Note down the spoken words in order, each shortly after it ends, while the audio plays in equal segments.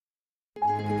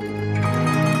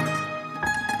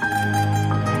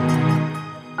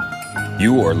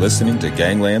You are listening to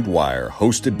Gangland Wire,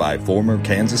 hosted by former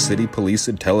Kansas City Police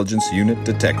Intelligence Unit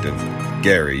Detective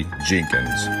Gary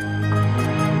Jenkins.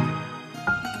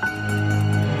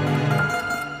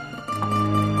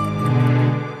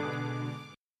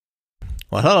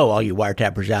 Well, hello, all you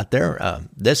wiretappers out there.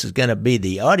 This is going to be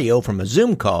the audio from a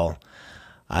Zoom call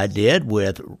I did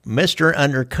with Mr.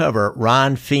 Undercover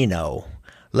Ron Fino.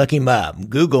 Look him up.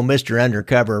 Google Mr.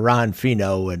 Undercover Ron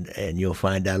Fino, and you'll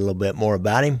find out a little bit more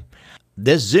about him.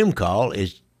 This Zoom call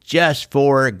is just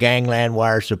for Gangland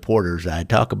Wire supporters. I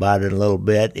talk about it a little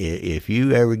bit. If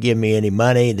you ever give me any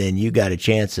money, then you got a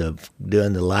chance of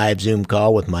doing the live Zoom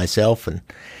call with myself.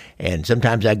 And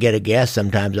sometimes I get a guest.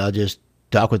 Sometimes I'll just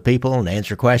talk with people and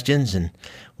answer questions, and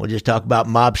we'll just talk about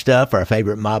mob stuff, our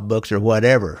favorite mob books, or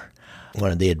whatever.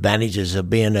 One of the advantages of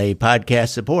being a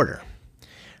podcast supporter.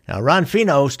 Now, Ron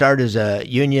Fino started as a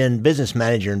union business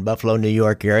manager in Buffalo, New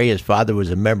York area. His father was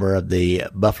a member of the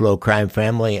Buffalo crime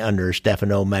family under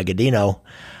Stefano Magaddino.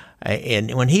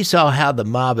 And when he saw how the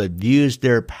mob abused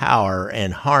their power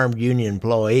and harmed union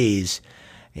employees,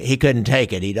 he couldn't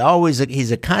take it.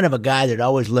 He's a kind of a guy that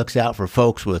always looks out for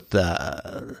folks with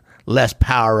less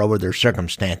power over their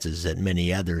circumstances than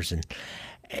many others.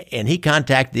 And he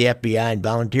contacted the FBI and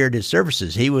volunteered his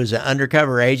services. He was an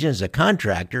undercover agent as a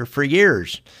contractor for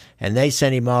years, and they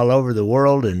sent him all over the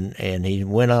world, and he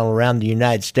went all around the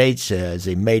United States as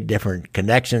he made different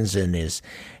connections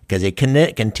because he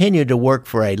continued to work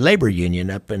for a labor union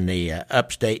up in the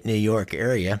upstate New York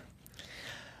area.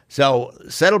 So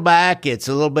settle back. It's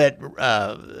a little bit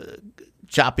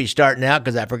choppy starting out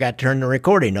because I forgot to turn the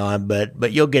recording on,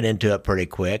 but you'll get into it pretty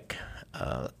quick.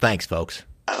 Thanks, folks.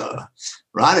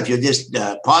 Ron, if you'll just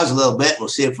pause a little bit, we'll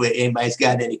see if anybody's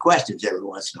got any questions every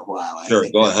once in a while. Sure,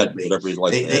 go ahead. Whatever you'd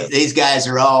like to add. These guys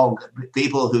are all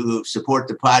people who support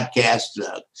the podcast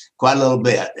quite a little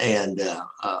bit, and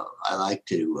I like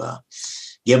to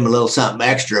give them a little something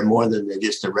extra, more than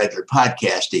just a regular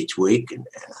podcast each week. And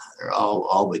they're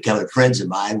all becoming friends of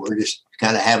mine. We're just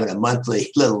kind of having a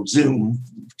monthly little Zoom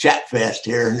chat fest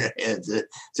here, and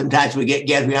sometimes we get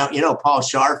Paul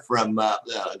Sharp from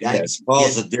yes,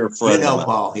 Paul's a dear friend.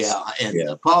 Paul, yeah,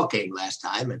 and Paul came last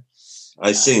time, and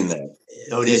I seen that.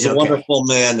 He's a wonderful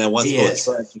man that went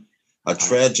through a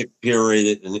tragic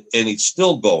period, and he's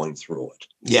still going through it.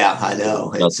 Yeah, I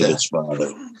know. It's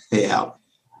father. Yeah.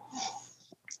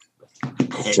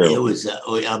 It was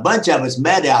a bunch of us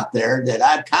met out there that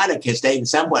I've kind of stayed in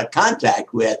somewhat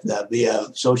contact with via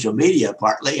social media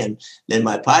partly, and then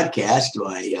my podcast.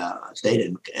 I stayed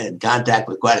in contact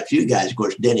with quite a few guys. Of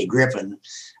course, Denny Griffin.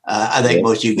 I think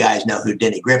most of you guys know who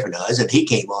Denny Griffin is, and he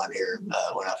came on here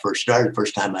when I first started.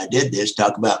 First time I did this,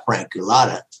 talk about Frank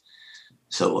Culotta.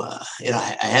 So,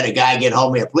 I had a guy get hold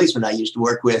of me, a policeman I used to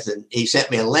work with, and he sent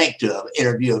me a link to an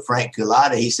interview of Frank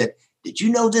Culotta. He said, "Did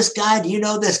you know this guy? Do you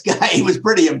know this guy?" He was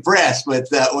pretty impressed with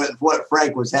what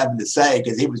Frank was having to say,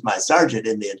 because he was my sergeant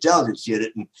in the intelligence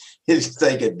unit, and he was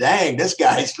thinking, "Dang, this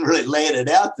guy's really laying it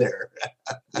out there."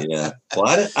 Yeah.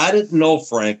 Well, I didn't know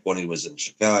Frank when he was in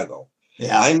Chicago.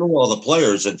 Yeah, I knew all the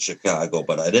players in Chicago,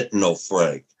 but I didn't know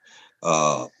Frank.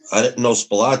 I didn't know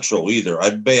Spilotro either.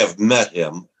 I may have met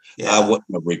him. Yeah. I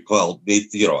wouldn't have recalled.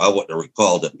 I wouldn't have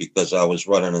recalled it because I was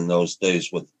running in those days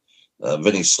with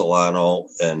Vinny Solano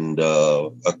and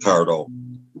Accardo.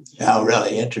 Oh,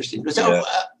 really interesting. So,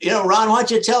 Ron, why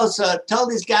don't you tell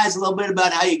these guys a little bit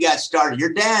about how you got started?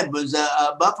 Your dad was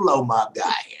a Buffalo mob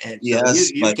guy, and so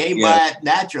you came by it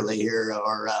naturally here,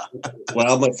 or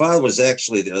well, my father was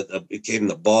actually became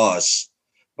the boss,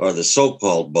 or the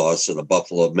so-called boss, of the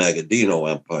Buffalo Magaddino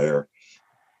Empire,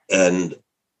 and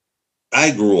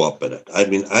I grew up in it. I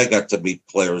mean, I got to meet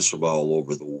players from all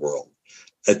over the world.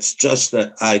 It's just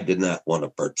that I did not want to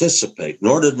participate,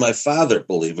 nor did my father,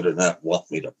 believe it or not, want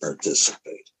me to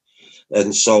participate.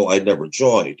 And so I never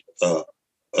joined.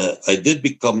 I did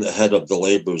become the head of the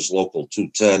Laborers Local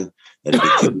 210 and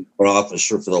became an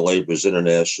officer for the Laborers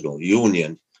International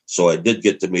Union. So I did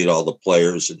get to meet all the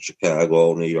players in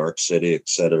Chicago, New York City, et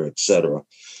cetera, et cetera.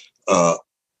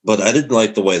 But I didn't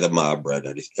like the way the mob ran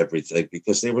everything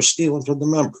because they were stealing from the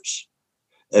members.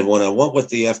 And when I went with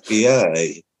the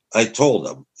FBI, I told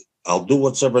them, I'll do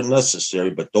whatever necessary,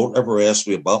 but don't ever ask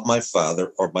me about my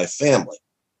father or my family.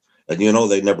 And,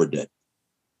 they never did.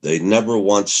 They never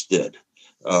once did.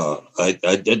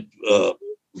 I did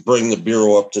bring the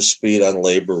Bureau up to speed on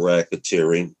labor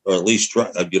racketeering, or at least,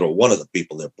 one of the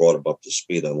people that brought him up to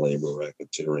speed on labor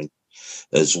racketeering,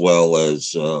 as well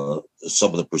as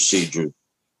some of the procedures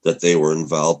that they were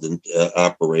involved in,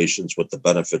 operations with the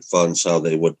benefit funds, how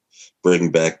they would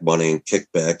bring back money and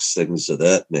kickbacks, things of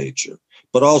that nature.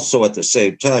 But also at the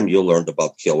same time, you learned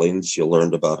about killings. You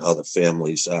learned about how the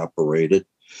families operated,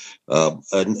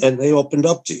 and they opened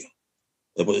up to you.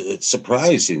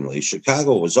 Surprisingly,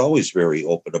 Chicago was always very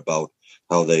open about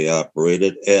how they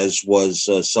operated, as was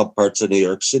some parts of New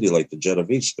York City, like the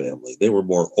Genovese family. They were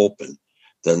more open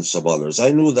than some others.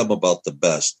 I knew them about the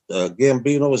best.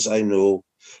 Gambinos, I knew.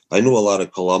 I knew a lot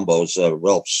of Colombos.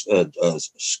 Ralph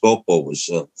Scopo was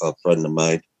a friend of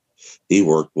mine. He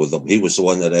worked with them. He was the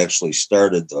one that actually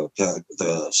started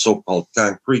the so-called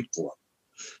Concrete Club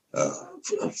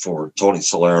for Tony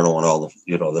Salerno and all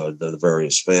the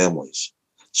various families.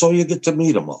 So you get to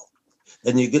meet them all,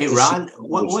 and you get Hey, to Ron, see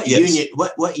what yes. union?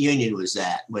 What union was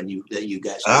that when you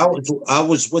guys? I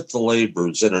was with the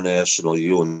Laborers International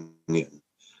Union,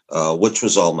 which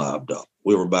was all mobbed up.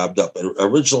 We were mobbed up.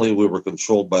 Originally, we were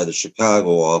controlled by the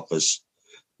Chicago office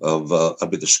of,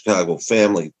 the Chicago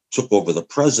family took over the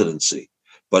presidency.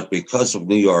 But because of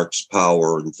New York's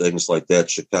power and things like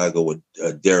that, Chicago would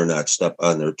dare not step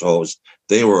on their toes.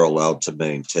 They were allowed to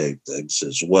maintain things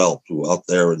as well throughout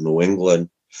there in New England,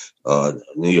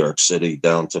 New York City,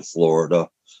 down to Florida.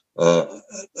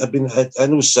 I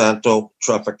knew Santo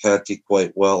Traficante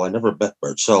quite well. I never met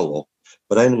Marcello,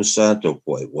 but I knew Santo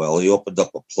quite well. He opened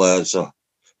up a plaza,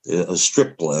 a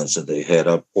strip plaza they had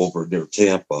up over near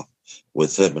Tampa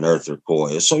with him and Arthur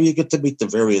Coy. So you get to meet the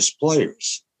various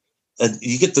players. And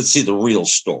you get to see the real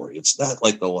story. It's not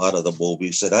like a lot of the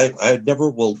movies. And I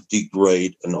never will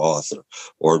degrade an author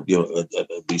or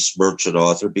besmirch an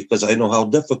author, because I know how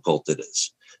difficult it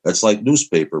is. It's like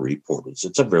newspaper reporters.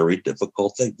 It's a very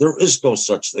difficult thing. There is no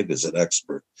such thing as an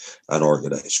expert on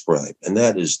organized crime, and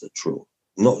that is the truth.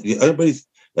 No, everybody.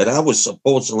 And I was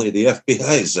supposedly the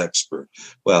FBI's expert.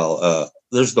 Well,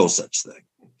 there's no such thing.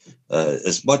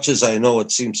 As much as I know,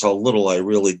 it seems how little I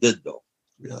really did know.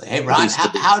 Really? Hey, Ron,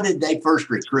 how did they first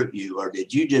recruit you, or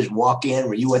did you just walk in?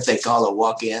 Were you what they call a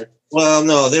walk-in? Well,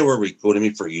 no, they were recruiting me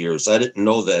for years. I didn't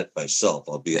know that myself,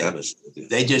 I'll be honest with you.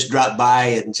 They just drop by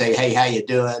and say, hey, how you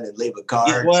doing? And leave a card.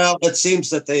 Yeah, well, it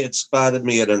seems that they had spotted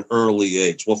me at an early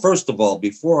age. Well, first of all,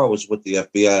 before I was with the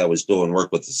FBI, I was doing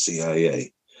work with the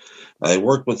CIA. I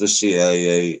worked with the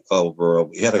CIA over,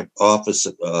 we had an office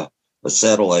at a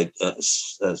satellite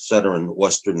center in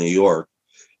Western New York.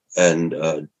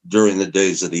 And during the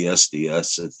days of the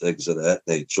SDS and things of that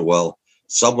nature, well,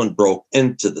 someone broke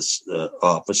into the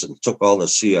office and took all the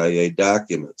CIA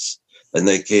documents. And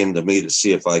they came to me to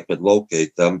see if I could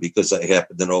locate them, because I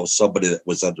happened to know somebody that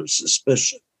was under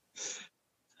suspicion,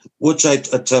 which I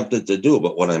attempted to do.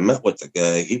 But when I met with the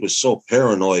guy, he was so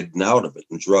paranoid and out of it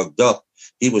and drugged up,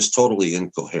 he was totally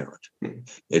incoherent. And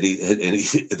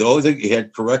the only thing he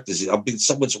had correct is,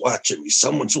 someone's watching me.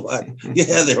 Someone's watching.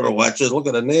 Yeah, they were watching. Look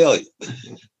at a nail you.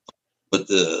 But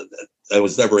I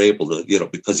was never able to,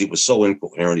 because he was so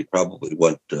incoherent, he probably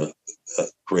went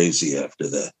crazy after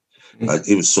that.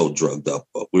 He was so drugged up,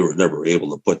 but we were never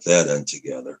able to put that end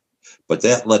together. But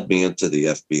that led me into the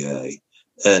FBI.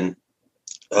 And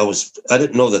I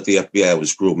didn't know that the FBI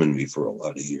was grooming me for a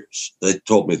lot of years. They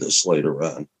told me this later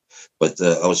on. But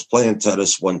I was playing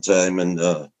tennis one time, and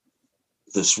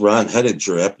this Ron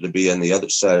Hedinger happened to be on the other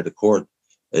side of the court.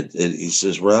 And he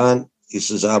says, Ron, he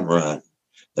says, I'm Ron.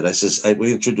 And I says,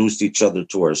 we introduced each other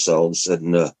to ourselves.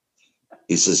 And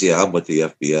he says, yeah, I'm with the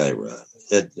FBI, Ron.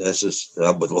 And I says,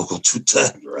 I'm with Local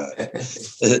 210,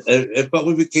 Ron. But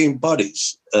we became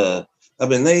buddies.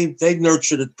 They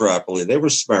nurtured it properly. They were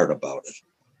smart about it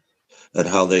and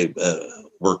how they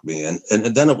worked me. And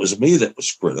then it was me that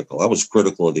was critical. I was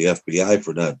critical of the FBI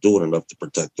for not doing enough to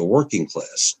protect the working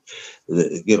class.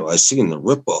 I seen the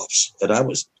ripoffs, and I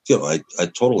was, I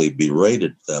totally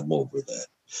berated them over that.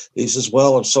 He says,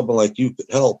 well, if someone like you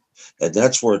could help, and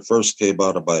that's where it first came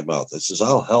out of my mouth. I says,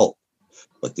 I'll help,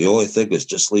 but the only thing is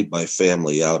just leave my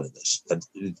family out of this. And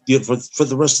for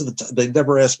the rest of the time, they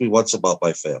never asked me once about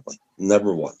my family,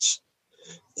 never once.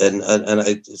 And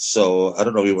so I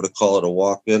don't know if you want to call it a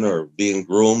walk-in or being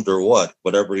groomed or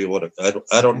whatever you want to.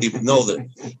 I don't even know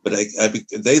that,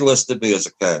 but they listed me as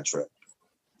a contractor.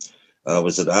 I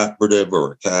was an operative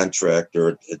or a contractor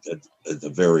at the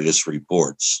various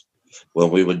reports. When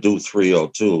we would do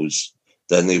 302s,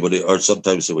 then they would, or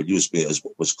sometimes they would use me as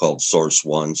what was called source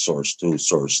 1, source 2,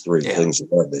 source 3, things of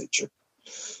that nature.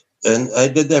 And I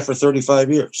did that for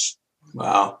 35 years.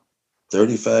 Wow.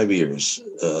 35 years.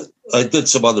 I did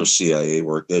some other CIA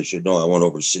work. As you know, I went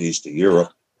overseas to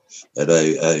Europe, and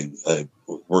I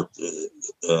worked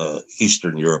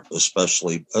Eastern Europe,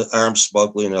 especially arms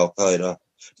smuggling, Al-Qaeda.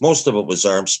 Most of it was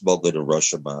arms smuggling and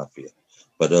Russian mafia,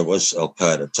 but it was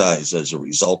Al-Qaeda ties as a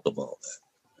result of all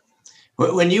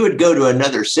that. When you would go to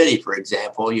another city, for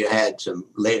example, you had some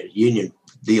Union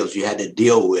deals you had to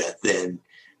deal with. And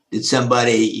did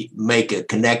somebody make a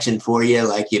connection for you?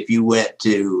 Like if you went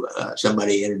to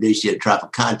somebody introduced you to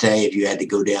Tropicante, if you had to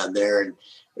go down there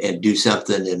and do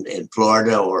something in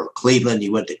Florida or Cleveland,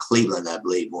 you went to Cleveland, I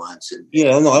believe, once. And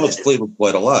Yeah, no, I was Cleveland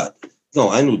quite a lot. No,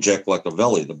 I knew Jack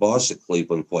Leccavelli, the boss at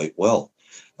Cleveland, quite well.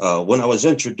 When I was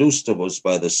introduced to him was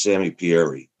by the Sammy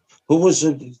Pieri, who was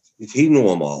he knew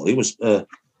them all. He was a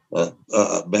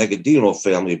Magadino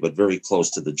family, but very close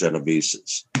to the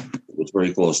Genoveses. It was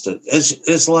very close to,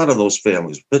 as a lot of those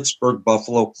families, Pittsburgh,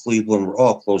 Buffalo, Cleveland, were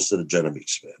all close to the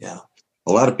Genovese family. Yeah.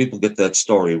 A lot of people get that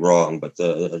story wrong, but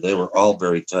they were all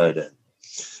very tied in.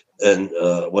 And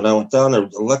when I went down there,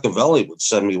 Leccavelli would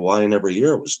send me wine every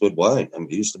year. It was good wine. I mean,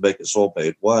 he used to make his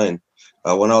homemade wine.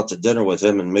 I went out to dinner with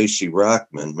him and Macy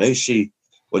Rockman. Macy,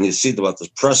 when you see about the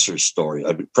Presser story,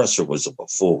 I mean, Presser was a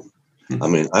buffoon. I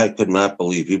mean, I could not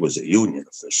believe he was a union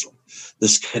official.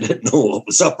 This guy didn't know what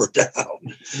was up or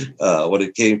down when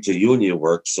it came to union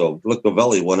work. So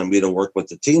Leccavelli wanted me to work with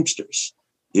the Teamsters.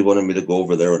 He wanted me to go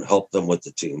over there and help them with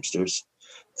the Teamsters.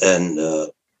 And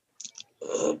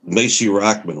Macy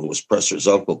Rockman, who was Presser's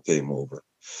uncle, came over.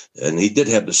 And he did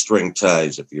have the string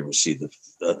ties, if you ever see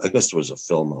I guess there was a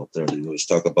film out there. He always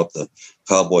talk about the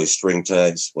cowboy string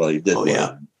ties. Well, he did. Oh,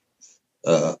 yeah.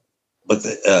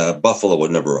 But Buffalo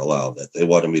would never allow that. They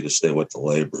wanted me to stay with the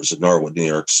laborers, and nor would New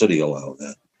York City allow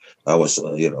that. I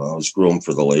was groomed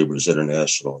for the Laborers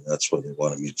International, and that's where they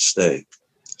wanted me to stay.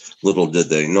 Little did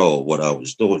they know what I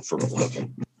was doing for a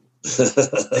living.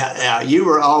 Now, you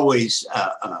were always,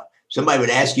 somebody would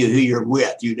ask you who you're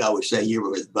with. You'd always say you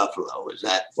were with Buffalo. Is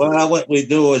that? Well, what we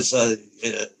do is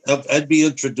I'd be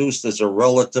introduced as a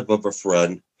relative of a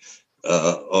friend.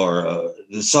 Or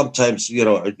sometimes,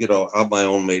 I'm my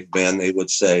own made man. They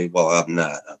would say, well, I'm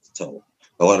not. I have to tell them.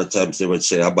 A lot of times they would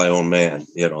say, I'm my own man,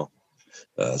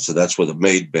 So that's where the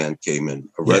maid man came in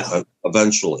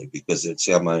eventually, because they'd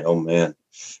say, I'm my own man.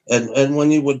 And when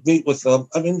you would meet with them,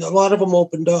 I mean, a lot of them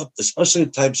opened up, especially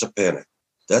in times of panic.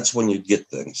 That's when you'd get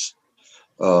things.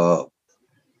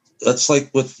 That's like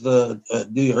with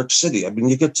New York City. I mean,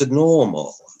 you get to know them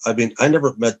all. I mean, I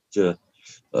never met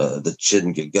the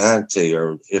Chin Gigante,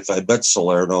 or if I met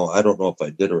Salerno, I don't know if I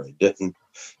did or I didn't.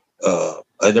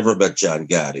 I never met John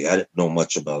Gotti. I didn't know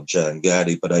much about John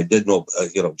Gotti, but I did know,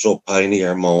 Joe Piney,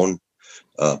 Armone,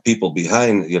 people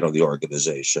behind, the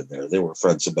organization there. They were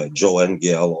friends of mine. Joe N.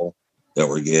 Gallo, that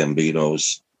were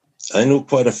Gambinos. I knew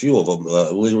quite a few of them.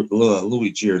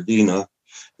 Louis Giardina.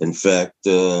 In fact,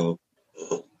 Tom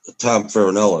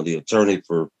Farinella, the attorney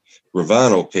for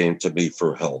Gravano, came to me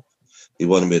for help. He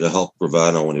wanted me to help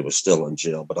Gravano when he was still in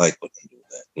jail, but I couldn't do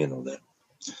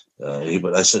that,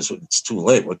 But I said, it's too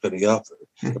late. What could he offer?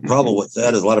 The problem with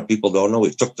that is a lot of people don't know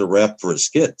he took the rap for his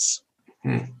kids.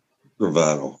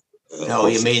 Gravano. No,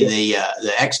 you mean the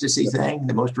ecstasy thing,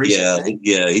 the most recent thing?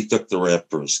 Yeah, he took the rap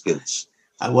for his kids.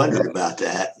 I wondered about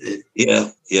that.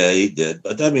 Yeah, he did.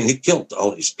 But I mean, he killed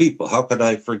all these people. How could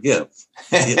I forgive?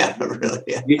 Really?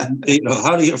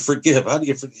 How do you forgive? How do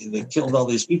you forgive? They killed all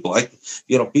these people.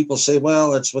 People say,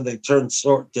 well, that's when they turn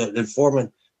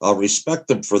informant. I'll respect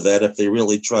them for that if they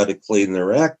really try to clean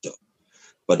their act up.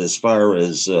 But as far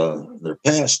as their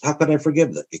past, how can I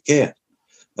forgive them? You can't.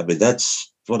 I mean,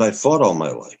 that's what I fought all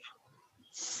my life.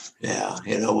 Yeah,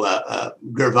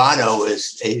 Gravano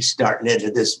he's starting into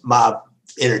this mob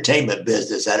entertainment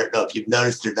business. I don't know if you've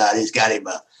noticed or not. He's got him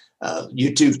a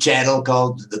YouTube channel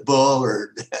called The Bull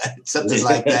or something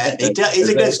like that. He's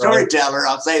a good storyteller.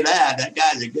 I'll say that. That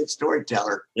guy's a good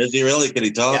storyteller. Is he really? Can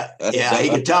he talk? Yeah, he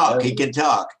can talk. He can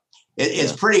talk.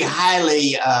 It's pretty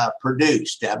highly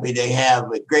produced. I mean, they have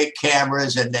great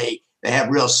cameras and they have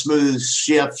real smooth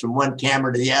shifts from one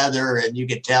camera to the other, and you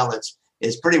can tell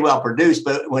it's pretty well produced.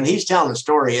 But when he's telling a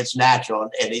story, it's natural,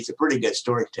 and he's a pretty good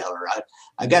storyteller.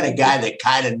 I got a guy that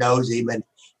kind of knows him, and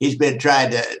he's been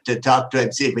trying to talk to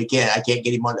him, see if we can. I can't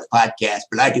get him on the podcast,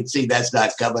 but I can see that's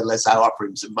not coming unless I offer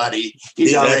him some money.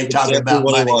 He's already talking about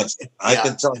what money. He wants. I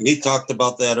can tell you, he talked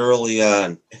about that early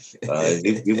on.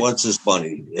 He wants his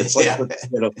money. It's like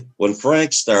when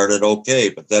Frank started, okay,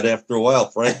 but then after a while,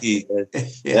 Frankie had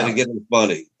to get his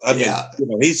money. I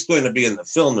mean, he's going to be in the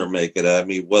film they're making. I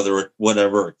mean,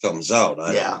 whenever it comes out,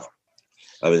 I don't know.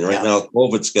 I mean, right now,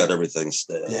 COVID's got everything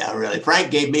stale. Yeah, really. Frank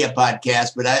gave me a podcast,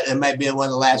 but it might be one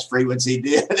of the last free ones he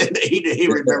did. And he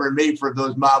remembered me from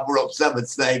those Mob World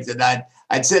Summits things. And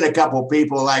I'd send a couple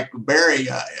people like Barry,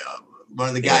 one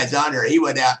of the guys on there. He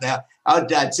went out now.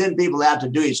 I'd send people out to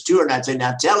do his tour, and I'd say,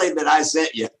 now tell him that I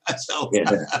sent you. So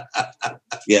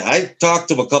I talked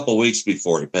to him a couple of weeks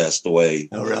before he passed away.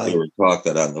 Oh, really? We were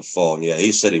talking on the phone. Yeah,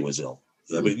 he said he was ill.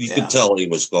 I mean, you could tell he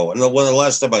was going. And the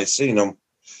last time I seen him,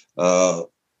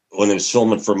 when he was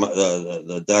filming for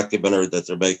the documentary that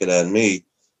they're making on me,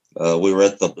 we were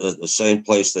at the same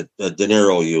place that De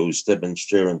Niro used, him and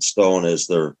Sharon Stone as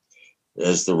the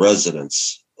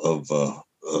residents of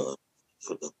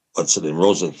what's the name,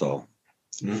 Rosenthal.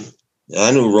 Mm.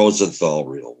 I knew Rosenthal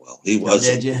real well. He was.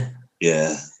 Did you?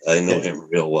 Yeah, I knew him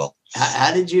real well.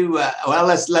 How did you? Well,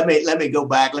 let me go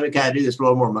back. Let me kind of do this a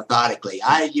little more methodically.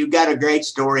 You got a great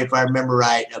story, if I remember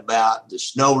right, about the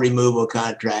snow removal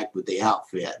contract with the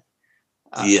outfit.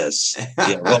 Yes.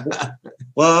 Yeah.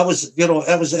 Well, I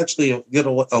was actually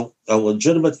a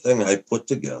legitimate thing I put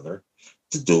together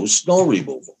to do snow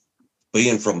removal.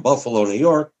 Being from Buffalo, New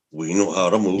York, we knew how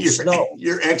to move snow.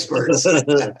 You're experts.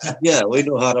 Yeah, we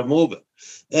knew how to move it.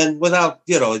 And without,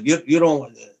 you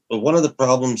don't, one of the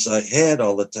problems I had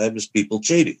all the time is people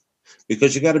cheating,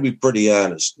 because you got to be pretty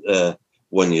honest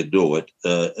when you do it.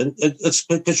 And it's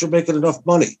because you're making enough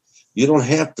money. You don't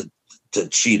have to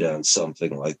cheat on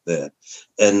something like that.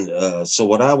 And so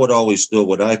what I would always do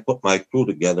when I put my crew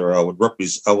together, I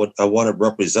wanted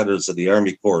representatives of the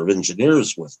Army Corps of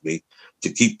Engineers with me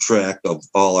to keep track of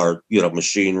all our,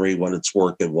 machinery, when it's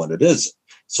working, when it isn't.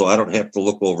 So I don't have to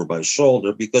look over my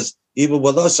shoulder, because even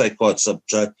with us, I caught some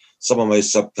of my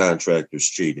subcontractors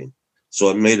cheating. So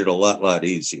it made it a lot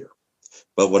easier.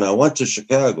 But when I went to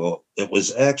Chicago, it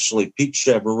was actually Pete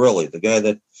Chavarelli, the guy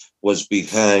that was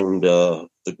behind the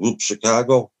group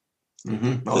Chicago.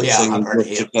 Mm-hmm. Oh, yeah, I've heard of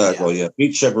him. Chicago, yeah.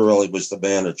 Pete Chavarelli was the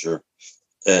manager,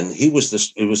 and he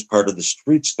was part of the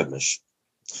Streets Commission,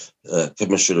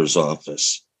 Commissioner's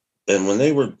office. And when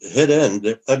they were hit in,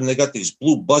 they got these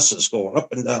blue buses going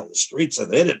up and down the streets,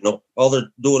 and they didn't know. All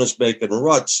they're doing is making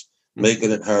ruts,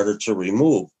 making it harder to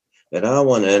remove. And I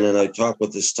went in and I talked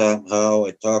with this Tom Howe.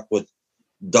 I talked with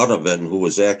Donovan, who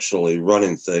was actually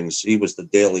running things. He was the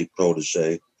daily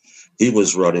protege. He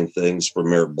was running things for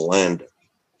Mayor Blandick.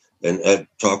 And I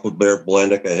talked with Mayor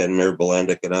Blandick. I had Mayor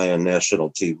Blandick and I on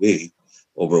national TV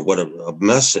over what a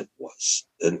mess it was,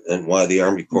 and why the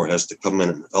Army Corps has to come in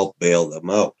and help bail them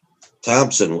out.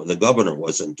 Thompson, the governor,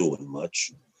 wasn't doing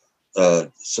much.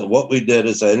 So what we did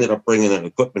is I ended up bringing in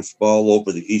equipment from all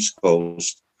over the East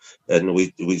Coast, and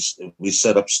we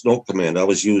set up Snow Command. I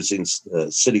was using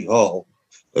City Hall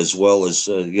as well as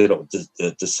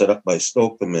to set up my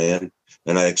Snow Command.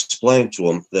 And I explained to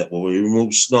them that when we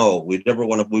remove snow, we never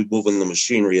want to be moving the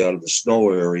machinery out of the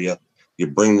snow area. You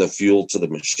bring the fuel to the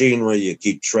machinery. You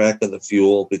keep track of the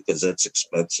fuel, because that's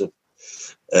expensive.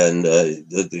 And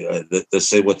the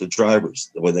same with the drivers.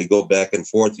 When they go back and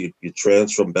forth, you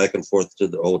transfer them back and forth to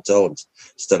the hotel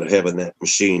instead of having that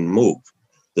machine move.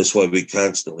 This way we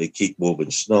constantly keep moving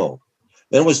snow.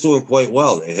 And it was doing quite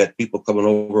well. They had people coming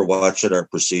over watching our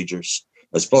procedures,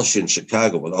 especially in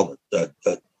Chicago with all the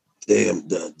damn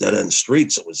dead-end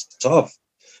streets. It was tough.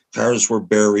 Cars were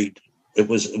buried. It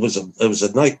was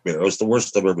a nightmare. It was the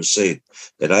worst I've ever seen.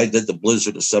 And I did the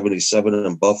blizzard of 77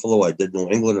 in Buffalo. I did New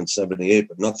England in 78,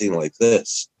 but nothing like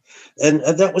this. And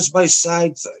that was my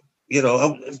side thing.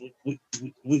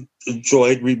 We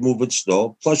enjoyed removing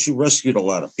snow. Plus, you rescued a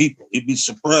lot of people. You'd be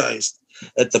surprised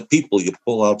at the people you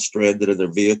pull out stranded in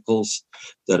their vehicles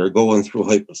that are going through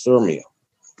hypothermia,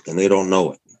 and they don't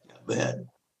know it. Bad.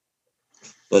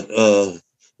 But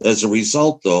as a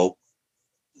result, though,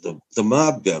 the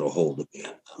mob got a hold of me.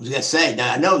 I was going to say,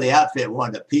 now I know the outfit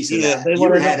wanted a piece of that.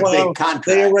 You had a big contract.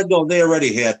 They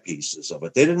already had pieces of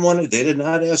it. They did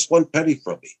not ask one penny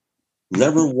from me.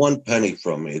 Never one penny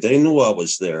from me. They knew I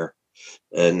was there.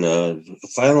 And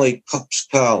finally, Cup's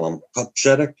column, Cup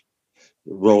Cheddick,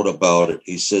 wrote about it.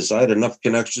 He says, I had enough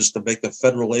connections to make a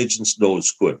federal agent's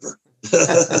nose quiver.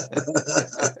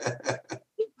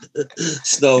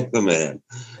 Snow Command.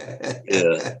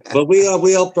 Yeah. But we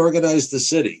helped organize the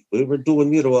city. We were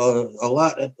doing, a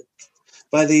lot.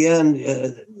 By the end,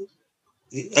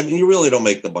 you really don't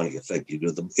make the money you think you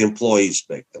do. The employees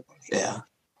make the money. Yeah.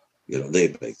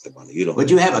 They make the money. You don't.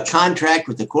 Would you have a contract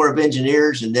with the Corps of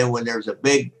Engineers, and then when there's a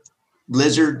big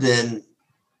blizzard, then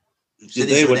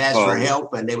cities would ask for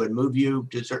help, and they would move you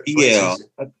to certain places?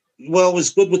 Yeah. Well, it was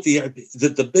good with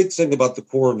the big thing about the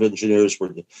Corps of Engineers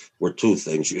were two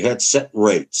things. You had set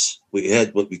rates. We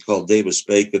had what we call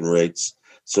Davis-Bacon rates,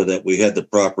 so that we had the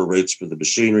proper rates for the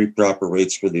machinery, proper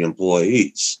rates for the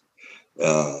employees,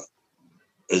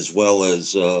 as well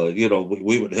as,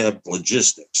 we would have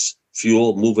logistics,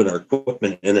 fuel, moving our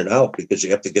equipment in and out, because you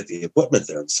have to get the equipment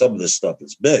there. And some of this stuff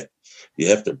is big. You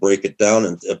have to break it down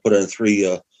and put in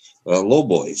 3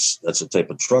 lowboys. That's the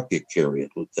type of truck you carry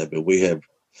it with. I mean, we have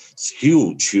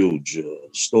huge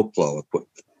snowplow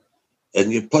equipment.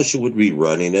 And plus you would be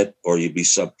running it, or you'd be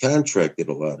subcontracted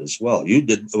a lot as well.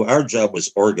 Our job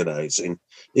was organizing.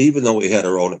 Even though we had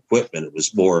our own equipment, it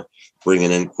was more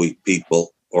bringing in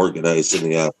people, organizing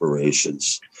the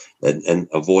operations, and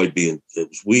avoid being.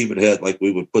 We even had,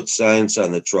 we would put signs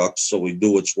on the trucks so we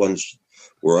knew which ones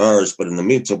were ours. But in the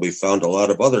meantime, we found a lot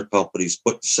of other companies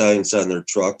putting signs on their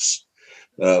trucks.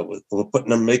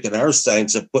 Making our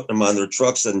signs and putting them on their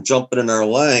trucks and jumping in our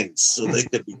lines so they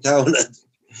could be counted.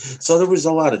 So there was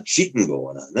a lot of cheating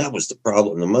going on. That was the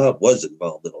problem. The mob was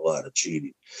involved in a lot of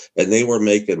cheating, and they were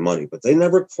making money, but they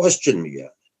never questioned me on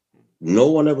it. No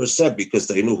one ever said, because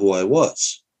they knew who I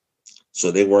was.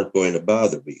 So they weren't going to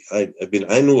bother me. I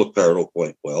knew Ricardo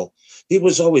quite well. He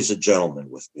was always a gentleman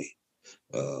with me.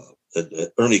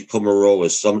 Ernie Kumaro,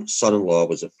 his son-in-law,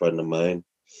 was a friend of mine.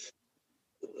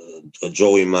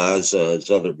 Joey Maz,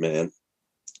 his other man.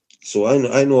 So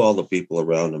I know all the people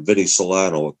around him. Vinny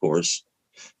Solano, of course.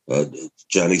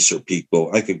 Johnny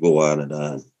Serpico. I could go on and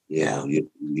on.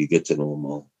 You get to know them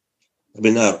all. I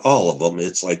mean, not all of them.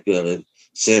 It's like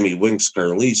Sammy Winks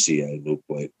Carlisi, I knew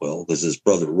quite well, because his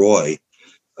brother Roy,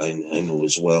 I knew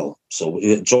as well. So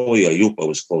Joey Ayupa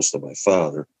was close to my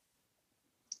father.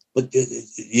 But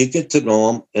you get to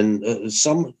know them, and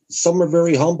some are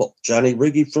very humble. Johnny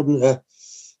Riggy from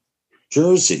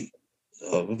Jersey.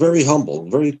 Very humble,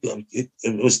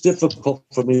 it was difficult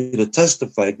for me to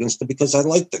testify against him because I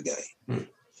liked the guy.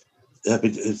 I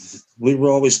mean, we were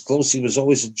always close. He was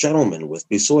always a gentleman with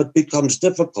me. So it becomes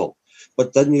difficult.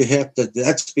 But then you have to,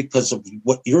 that's because of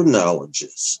what your knowledge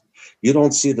is. You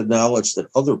don't see the knowledge that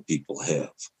other people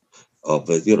have of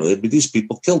it. These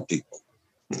people kill people.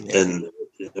 And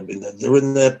I mean, they're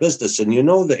in that business, and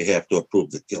they have to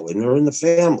approve the killing. They're in the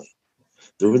family.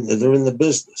 They're in the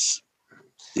business.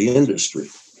 The industry.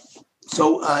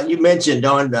 So you mentioned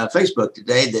on Facebook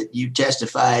today that you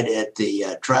testified at the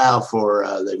trial for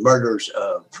the murders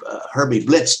of Herbie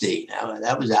Blitzstein.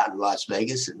 That was out in Las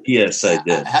Vegas. And, yes, I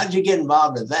did. How did you get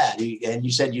involved in that? And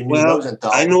you said you knew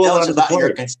Rosenthal. I know a lot of the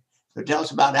players. Tell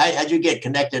us about how'd you get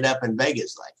connected up in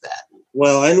Vegas like that?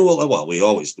 Well, I knew we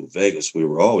always knew Vegas. We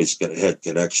were always had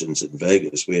connections in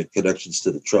Vegas. We had connections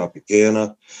to the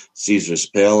Tropicana, Caesar's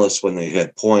Palace when they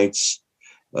had points.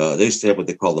 They used to have what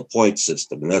they call the point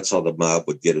system, and that's how the mob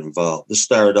would get involved. The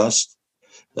Stardust,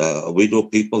 we knew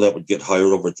people that would get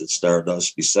hired over at the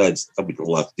Stardust. Besides,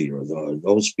 Lefty or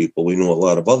those people, we knew a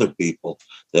lot of other people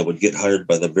that would get hired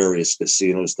by the various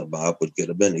casinos. The mob would get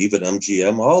them in, even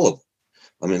MGM, all of them.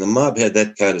 I mean, the mob had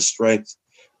that kind of strength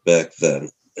back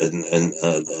then in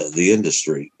the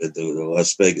industry, the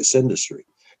Las Vegas industry.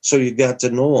 So you got to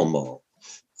know them all.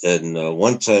 And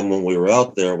one time when we were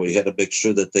out there, we had to make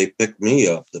sure that they picked me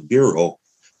up, the Bureau.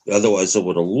 Otherwise, it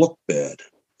would have looked bad.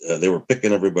 They were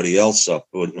picking everybody else up.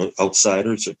 When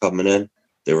outsiders are coming in,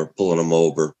 they were pulling them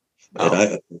over. Oh.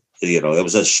 And it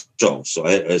was a show. So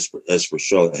as for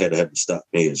show, I had to have them stop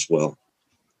me as well,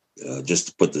 just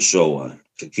to put the show on,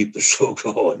 to keep the show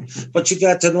going. But you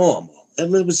got to know them all. I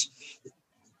mean,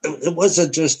 it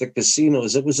wasn't just the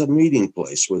casinos. It was a meeting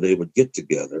place where they would get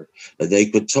together and they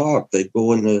could talk. They'd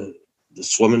go in the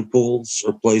swimming pools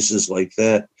or places like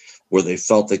that where they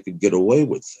felt they could get away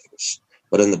with things.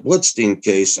 But in the Blitzstein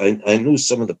case, I knew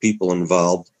some of the people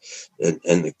involved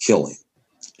in the killing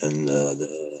and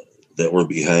that were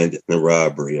behind it in the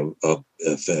robbery of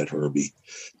Fat Herbie.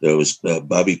 There was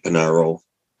Bobby Pinaro,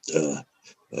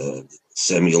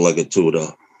 Samuel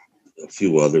Legatuda, a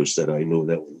few others that I knew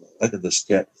that. Look at this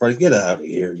cat. Get out of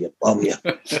here, you bum. You.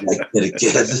 I get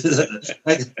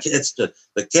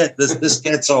the cat. This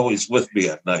cat's always with me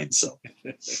at night. So,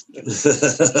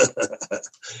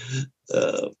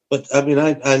 but I mean,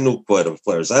 I knew quite a few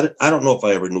players. I don't know if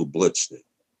I ever knew Blitzstein,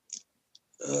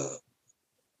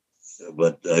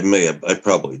 but I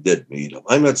probably did meet him.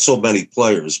 I met so many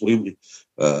players. And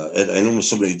I knew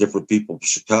so many different people from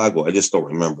Chicago. I just don't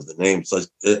remember the names.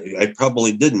 I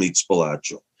probably did meet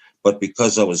Spilaccio. But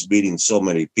because I was meeting so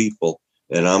many people,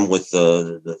 and I'm with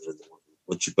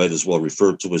what you might as well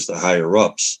refer to as the higher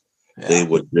ups, they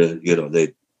would,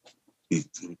 they'd be,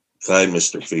 hi,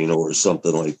 Mr. Fino, or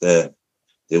something like that.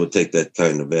 They would take that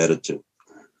kind of attitude.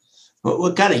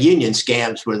 What kind of union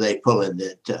scams were they pulling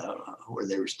where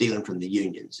they were stealing from the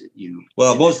unions?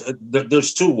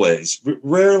 There's two ways.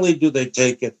 Rarely do they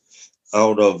take it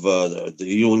out of the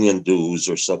union dues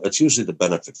or something. It's usually the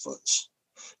benefit funds.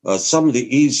 Some of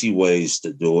the easy ways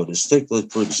to do it is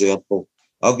for example,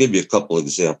 I'll give you a couple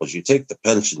examples. You take the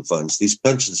pension funds. These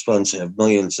pension funds have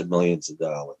millions and millions of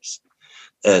dollars.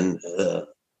 And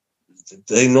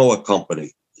they know a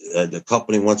company the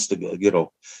company wants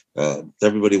to,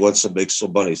 everybody wants to make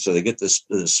some money. So they get this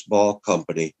small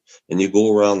company, and you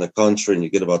go around the country and you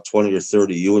get about 20 or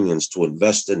 30 unions to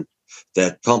invest in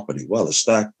that company. Well, the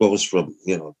stock goes from,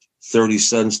 30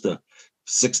 cents to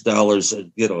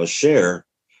 $6, a share.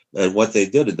 And what they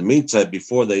did in the meantime,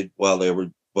 while they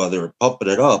were pumping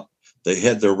it up, they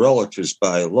had their relatives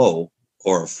buy low,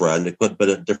 or a friend. It could have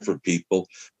been different people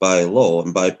buy low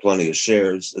and buy plenty of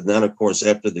shares. And then, of course,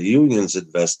 after the unions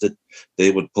invested,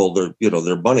 they would pull their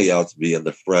money out to be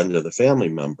the friend or the family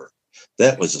member.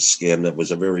 That was a scam. That was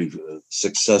a very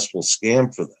successful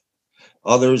scam for them.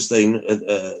 Others, they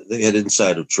had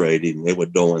insider trading. They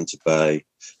would know when to buy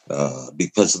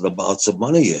because of the amounts of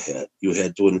money you had. You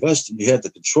had to invest. You had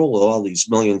the control of all these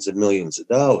millions and millions of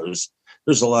dollars.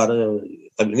 There's a lot of,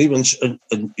 even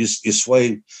you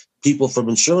sway people from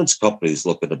insurance companies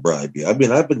looking to bribe you. I've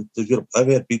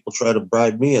had people try to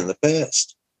bribe me in the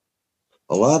past.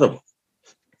 A lot of them.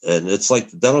 And it's like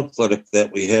the dental clinic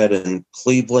that we had in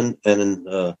Cleveland and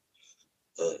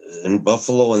in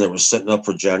Buffalo, and they were setting up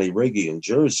for Johnny Riggy in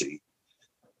Jersey.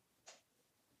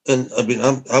 And I'm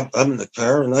in the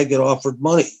car and I get offered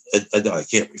money. I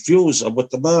can't refuse. I'm with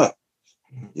the mob.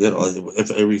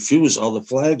 If I refuse, all the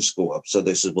flags go up. So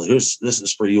they said, well, this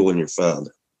is for you and your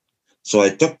father. So I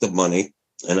took the money.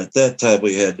 And at that time,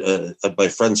 we had my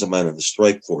friends of mine in the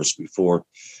strike force before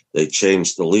they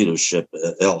changed the leadership,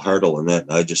 Al Hartle and that.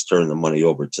 And I just turned the money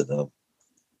over to them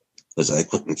because I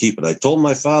couldn't keep it. I told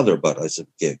my father about it. I said,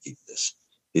 we can't keep this.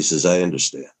 He says, I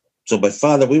understand. So my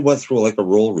father, we went through like a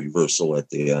role reversal at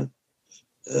the end.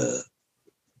 So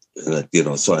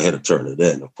I had to turn it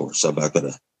in, of course. I'm not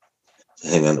going to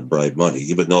hang on to bribe money,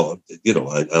 even though,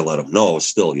 I let him know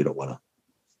still you don't want to,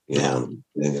 hang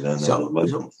it on.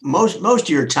 So most of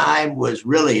your time was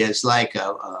really as like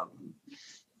a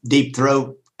deep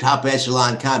throat, top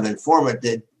echelon kind of informant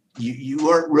that you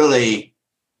weren't really,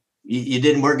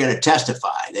 weren't going to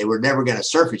testify. They were never going to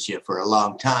surface you for a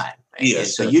long time.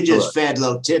 Yes, so you just fed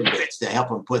little tidbits to help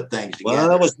them put things together. Well,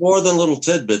 that was more than little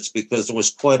tidbits because there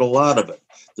was quite a lot of it.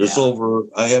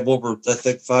 I have over, I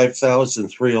think, 5,000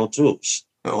 302s.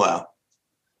 Oh, wow.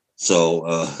 So,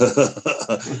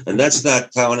 and that's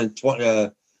not counting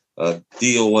DOL,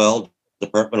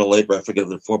 Department of Labor. I forget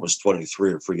the form was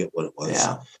 23 or forget what it was.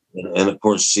 Yeah. And of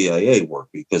course, CIA work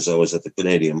because I was at the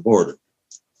Canadian border.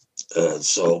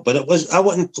 But it was,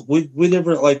 we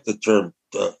never liked the term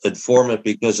informant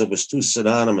because it was too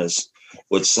synonymous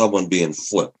with someone being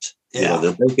flipped. Yeah.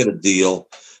 They're making a deal.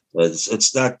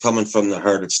 It's not coming from the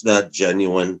heart. It's not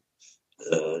genuine.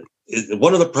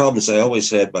 One of the problems I always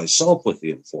had myself with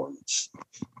the informants,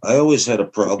 I always had a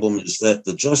problem is that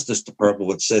the Justice Department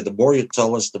would say, the more you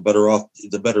tell us, the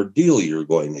better deal you're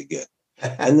going to get.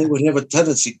 And they would have a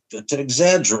tendency to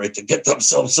exaggerate, to get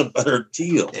themselves a better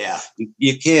deal. Yeah.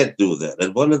 You can't do that.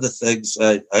 And one of the things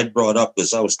I brought up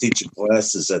is I was teaching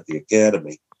classes at the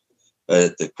academy,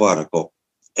 at the Quantico,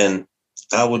 and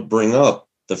I would bring up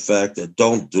the fact that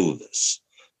don't do this.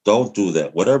 Don't do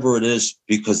that. Whatever it is,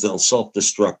 because they'll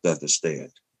self-destruct on the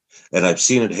stand. And I've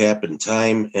seen it happen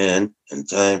time in and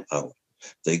time out.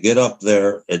 They get up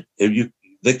there and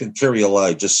they can carry a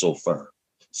lie just so far.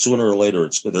 Sooner or later,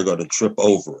 they're going to trip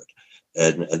over it.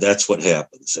 And that's what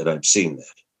happens. And I've seen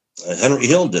that. Henry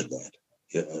Hill did that.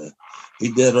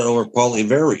 He did it over Paulie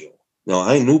Vario. Now,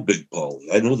 I knew Big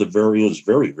Paulie. I knew the Varios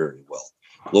very, very well.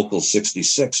 Local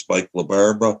 66, Mike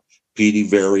LaBarbera, Petey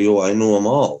Vario, I knew them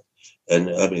all. And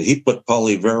he put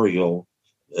Paulie Vario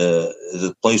at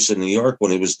a place in New York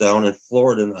when he was down in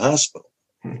Florida in the hospital.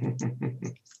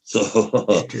 So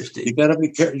you got to be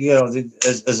careful,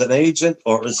 as an agent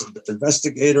or as an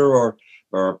investigator or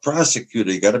a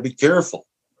prosecutor, you got to be careful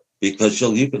because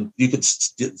you can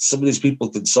some of these people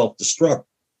can self-destruct.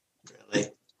 Really?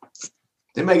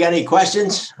 Anybody got any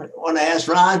questions? Want to ask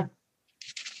Ron?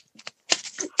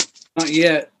 Not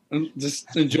yet. I'm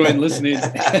just enjoying listening.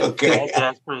 Okay.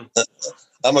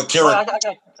 I'm a curious. I got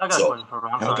a question for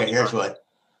Ron. Okay, here's what.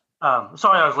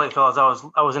 Sorry I was late, fellas.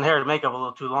 I was in hair and makeup a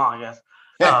little too long, I guess.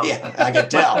 Yeah, I can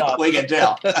tell. We can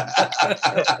tell.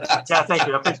 Yeah, thank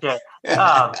you. I appreciate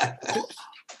it.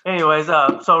 Anyways,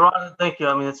 so Ron, thank you.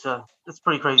 I mean, it's a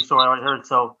pretty crazy story I already heard.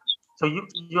 So you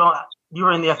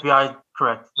were in the FBI,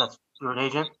 correct? You're an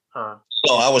agent? Or?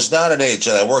 No, I was not an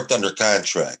agent. I worked under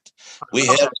contract. We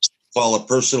had what's called a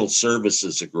personal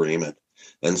services agreement.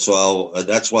 And so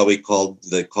that's why they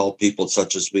call people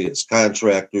such as me as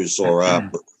contractors or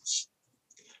operators.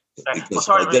 Because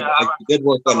I did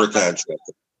work under contract.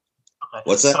 Okay.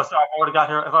 What's that? So sorry, if I would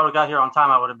have got here on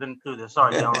time, I would have been through this.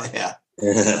 Sorry, gentlemen. Yeah,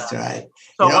 that's right.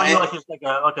 So were you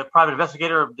like a private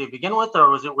investigator to begin with, or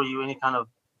were you any kind of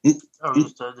Or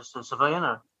just a civilian?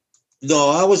 Or? No,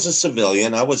 I was a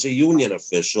civilian. I was a union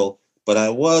official, but I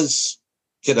was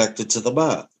connected to the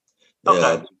mob.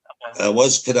 Okay. I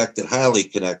was connected, highly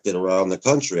connected around the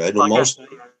country. I knew Well, most.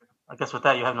 I guess with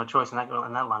that, you have no choice in that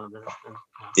line of business.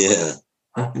 Yeah.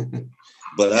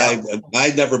 But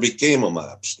I never became a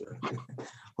mobster.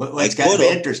 What's kind of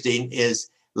interesting is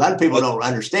a lot of people don't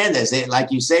understand this.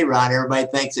 Like you say, Ron, everybody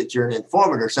thinks that you're an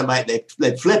informant or somebody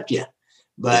they flipped you.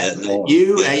 But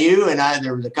you and I,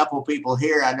 there was a couple of people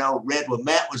here. I know Red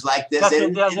Matt was like this. They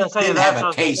didn't have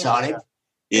a case on him.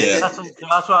 Yeah, that's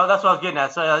what I was getting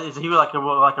at. So he was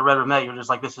like a Red Matt. You're just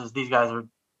like, these guys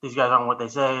aren't what they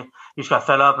say. You just got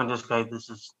fed up and just okay, this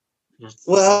is just.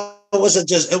 Well, it wasn't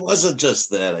just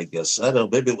that. I guess I don't know.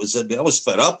 Maybe it was. I was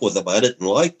fed up with them. I didn't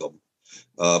like them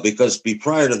because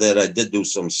prior to that, I did do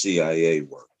some CIA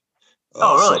work.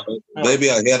 Really? So maybe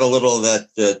I had a little of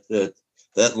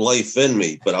that life in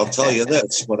me. But I'll tell you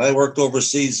this: when I worked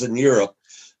overseas in Europe,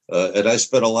 and I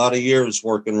spent a lot of years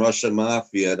working Russian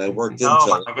mafia, and I worked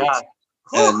intelligence. Oh my God!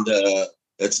 And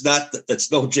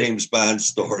it's no James Bond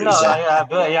stories. No, I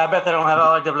bet they don't have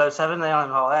all 007. They don't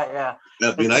have all that. Yeah.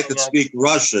 I mean, I could speak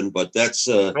Russian, but that's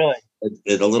really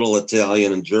a little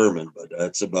Italian and German, but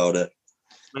that's about it.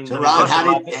 So, Ron,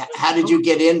 how did you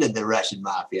get into the Russian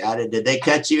mafia? Did they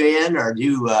cut you in, or do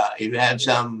you have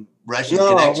some Russian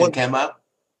connection come up?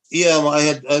 Yeah, well, I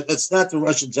had. It's not the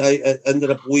Russians. I ended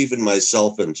up weaving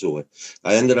myself into it.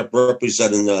 I ended up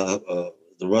representing the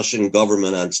Russian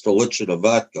government on Stolichina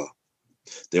vodka.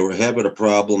 They were having a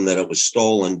problem that it was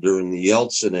stolen during the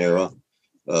Yeltsin era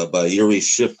by Yuri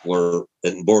Shifler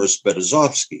and Boris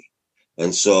Berezovsky.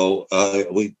 And so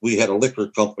we had a liquor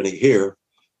company here,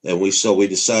 and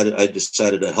I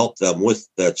decided to help them with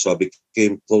that. So I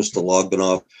became close to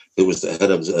Loganov, who was the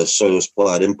head of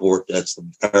Soyuz Import. That's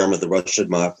the arm of the Russian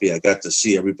mafia. I got to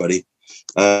see everybody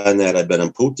on that. I've been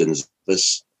in Putin's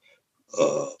office.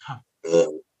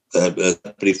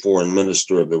 Deputy foreign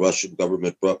minister of the Russian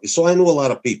government. So I knew a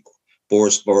lot of people.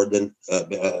 Boris Borden.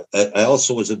 I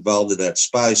also was involved in that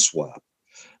spy swap.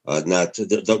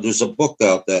 There's a book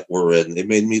out that we're in. They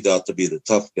made me out to be the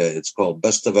tough guy. It's called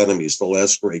Best of Enemies, The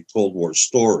Last Great Cold War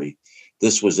Story.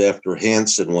 This was after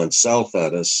Hansen went south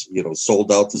on us,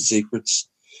 sold out the secrets.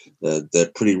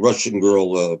 That pretty Russian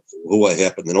girl, who I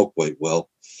happen to know quite well,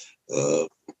 was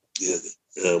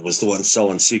the one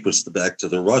selling secrets back to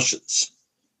the Russians.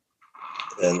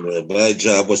 And my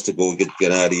job was to go get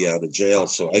Gennady out of jail.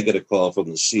 So I get a call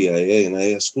from the CIA, and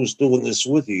I ask, who's doing this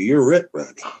with you? You're it,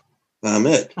 Ronnie. I'm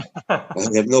it. I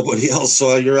have nobody else,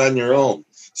 so you're on your own.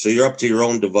 So you're up to your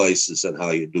own devices and how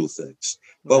you do things.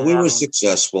 But we were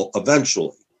successful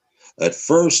eventually. At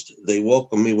first, they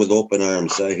welcomed me with open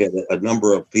arms. I had a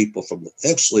number of people from the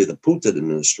Putin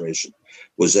administration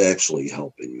was actually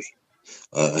helping me.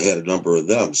 I had a number of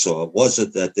them. So it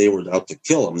wasn't that they were out to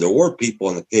kill him. There were people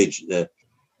in the cage,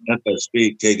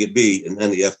 FSB, KGB, and then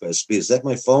the FSB. Is that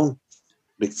my phone?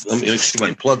 Let me make sure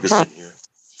I plug this in here.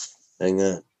 Hang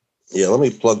on. Yeah, let me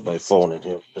plug my phone in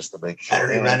here just to make sure.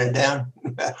 Battery running down.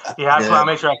 Yeah, I want to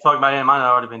make sure I plug mine in. Mine had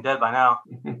already been dead by now.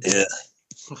 Yeah.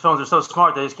 Phones are so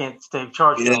smart, they just can't stay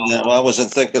charged. Yeah, well, I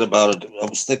wasn't thinking about it. I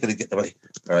was thinking to get all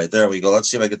right, there we go. Let's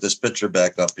see if I get this picture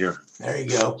back up here. There you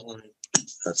go.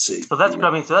 Let's see. So that's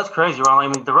crazy, Ron. I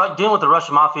mean, dealing with the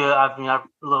Russian mafia. I've a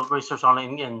little research on it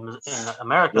in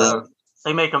America. Yeah.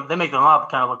 They make the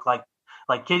mob kind of look like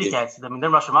kitty cats. I mean,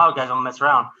 them Russian mob guys don't mess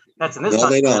around. That's in this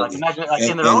country. Like imagine,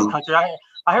 in their own country.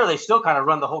 I hear they still kind of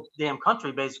run the whole damn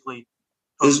country, basically.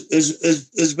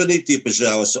 Извините,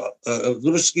 пожалуйста,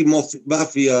 русский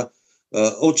mafia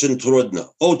очень трудно.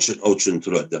 Очень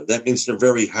трудно. That means they're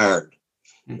very hard.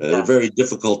 They're very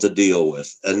difficult to deal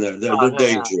with, and they're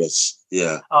dangerous.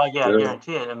 Yeah. Oh yeah, I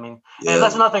guarantee it. I mean, and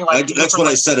that's nothing like. That's what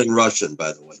I said in Russian,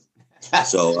 by the way.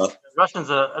 So Russians,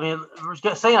 I mean,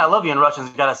 saying "I love you" in Russian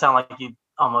has got to sound like you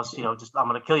almost, just I'm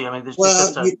going to kill you. I mean, there's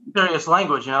just a serious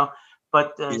language,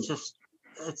 but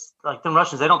it's like the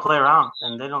Russians. They don't play around,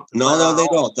 and they don't. No, they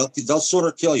don't. They'll sort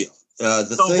of kill you.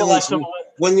 The thing is,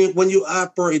 when you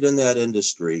operate in that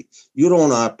industry, you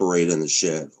don't operate in the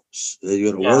shadows.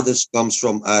 Where this comes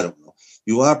from, I don't know.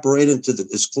 You operate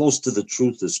as close to the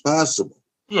truth as possible.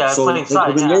 Yeah, so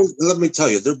inside, let me tell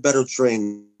you, they're better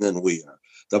trained than we are.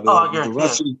 The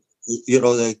Russian,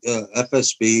 the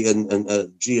FSB and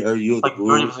GRU, like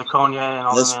Zakonia and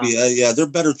all SBA, yeah, they're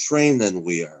better trained than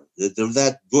we are. They're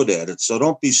that good at it. So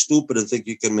don't be stupid and think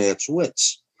you can match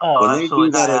wits. Oh, when they do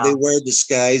that, or they wear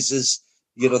disguises.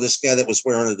 This guy that was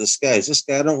wearing a disguise. This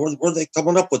guy, where are they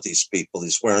coming up with these people?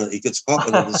 He gets caught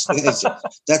in a disguise.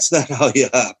 That's not how you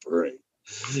operate.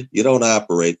 You don't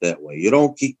operate that way. You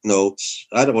don't keep notes.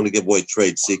 I don't want to give away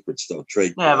trade secrets, though.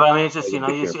 Yeah, but I mean, it's just I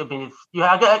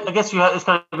guess it's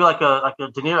got to be like a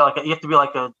De Niro, you have to be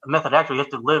like a method actor. You have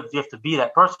to live. You have to be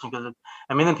that person because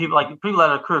then people that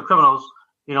are career criminals,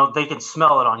 they can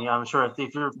smell it on you. I'm sure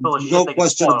if you're full of shit, no they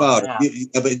question can about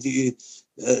it.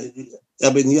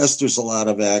 Yes, there's a lot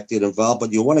of acting involved,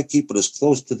 but you want to keep it as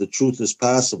close to the truth as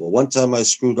possible. One time I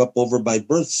screwed up over my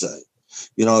birth site,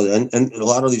 and a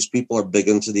lot of these people are big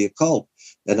into the occult.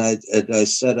 And I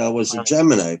said I was a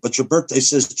Gemini, but your birthday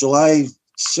says July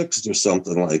 6th or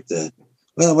something like that.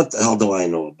 Well, what the hell do I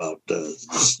know about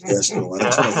astro? That's what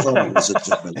I thought it was a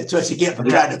Gemini. That's what you get for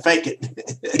trying to fake it.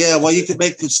 Yeah, well, you can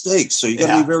make mistakes, so you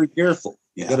got to be very careful.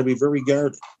 You got to be very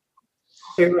guarded.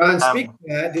 Hey, Ron, speaking of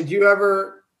that, did you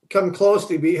ever come close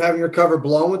to having your cover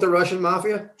blown with the Russian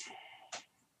mafia?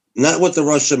 Not with the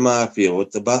Russian mafia,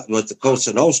 with the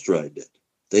Cosa Nostra I did.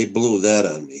 They blew that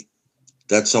on me.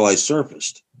 That's how I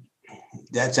surfaced.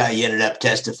 That's how you ended up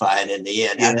testifying in the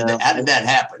end. How did that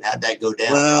happen? How did that go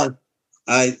down? Well,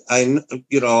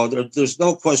 there's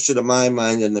no question in my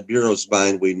mind, in the Bureau's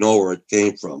mind, we know where it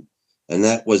came from. And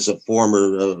that was a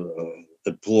former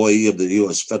employee of the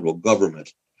U.S. federal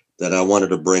government that I wanted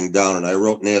to bring down. And I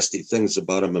wrote nasty things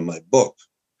about him in my book,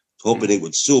 hoping he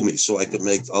would sue me so I could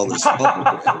make all this public.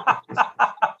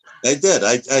 I did.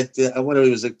 I wanted.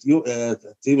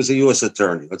 He was a U.S.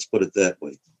 attorney. Let's put it that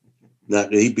way.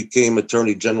 He became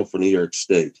Attorney General for New York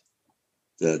State.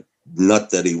 That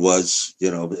nut that he was. He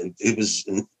was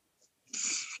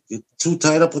too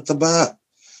tied up with the mob,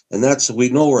 and we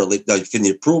know where. Can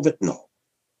you prove it? No.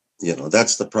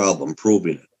 That's the problem,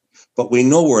 proving it. But we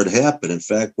know where it happened. In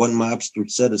fact, one mobster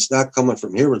said it's not coming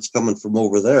from here; it's coming from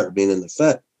over there. Meaning the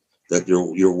Fed, that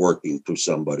you're working through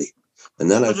somebody.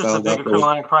 And then I found out criminal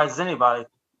enterprise as anybody.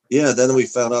 Yeah, then we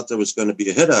found out there was going to be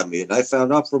a hit on me, and I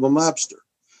found out from a mobster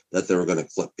that they were going to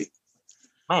clip me.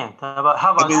 Man, how about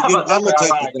I'm the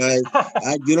type of guy.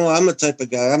 I'm the type of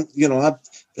guy.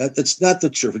 It's not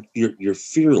that you're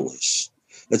fearless.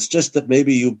 It's just that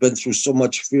maybe you've been through so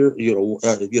much fear,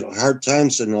 hard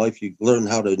times in life. You learn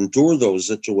how to endure those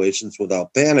situations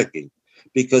without panicking.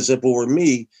 Because if it were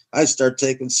me, I'd start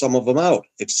taking some of them out,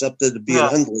 except it'd be an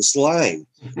endless line.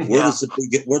 Where does it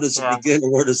begin? Where does it begin?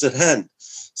 And where does it end?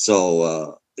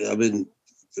 So, the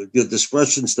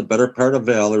discretion's the better part of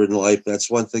valor in life. That's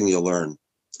one thing you learn.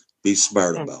 Be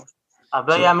smart about it. I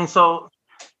bet.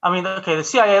 Okay. The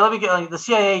CIA. The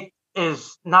CIA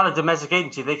is not a domestic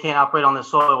agency. They can't operate on the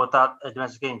soil without a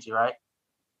domestic agency, right?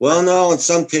 Well, no. In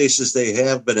some cases, they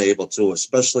have been able to,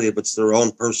 especially if it's their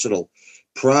own personal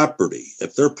property.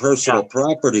 If their personal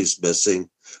property is missing,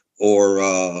 or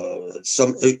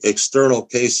some external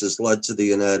cases led to the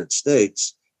United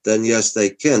States, then yes,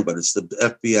 they can. But it's the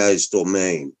FBI's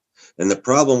domain. And the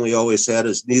problem we always had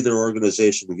is neither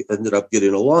organization ended up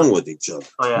getting along with each other.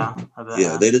 Oh yeah,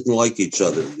 yeah, they didn't like each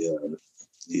other. Yeah,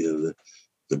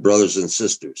 the brothers and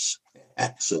sisters.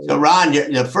 So Ron,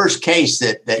 the first case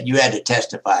that you had to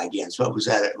testify against, what was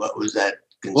that? What was that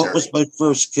concerning? What was my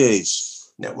first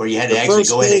case? Where you had to actually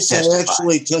go in and testify. I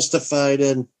actually testified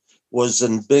in was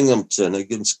in Binghamton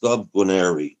against Gov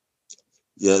Guarneri.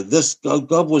 Yeah, this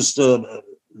Gov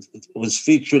was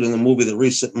featured in the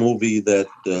recent movie that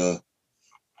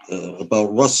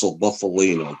about Russell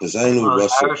Buffalino, because I knew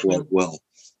Russell quite well.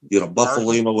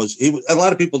 Buffalino was a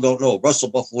lot of people don't know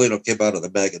Russell Buffalino came out of the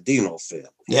Magadino family.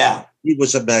 Yeah, he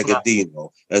was a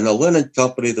Magadino, and the linen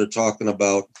company they're talking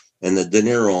about in the De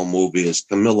Niro movie is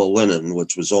Camilla Linen,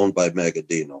 which was owned by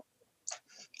Magadino.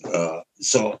 But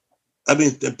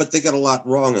they got a lot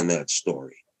wrong in that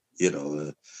story.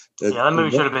 That movie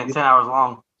should have been 10 hours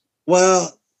long.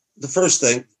 Well, the first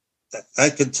thing I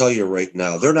can tell you right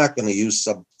now, they're not going to use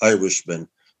some Irishman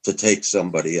to take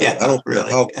somebody out. I don't care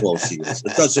how close he is.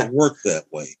 It doesn't work that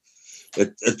way.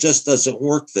 It just doesn't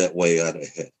work that way on a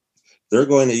hit. They're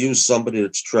going to use somebody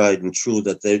that's tried and true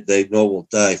that they know will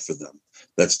die for them.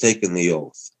 That's taken the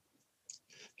oath.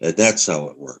 And that's how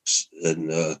it works.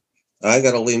 And I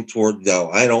got to lean toward now.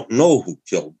 I don't know who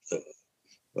killed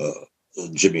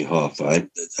Jimmy Hoffa.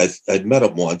 I met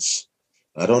him once.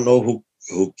 I don't know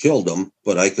who killed him,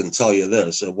 but I can tell you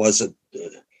this: it wasn't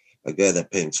a guy that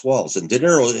paints walls. And De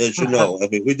Niro, as you know,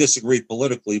 we disagree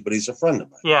politically, but he's a friend of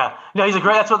mine. Yeah, no, he's a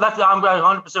great. I'm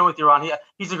 100% with you, Ron.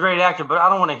 He's a great actor, but I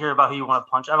don't want to hear about who you want to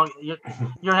punch.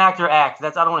 You're an actor. Act. I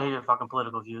don't want to hear your fucking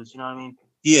political views. You know what I mean?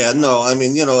 Yeah, no, him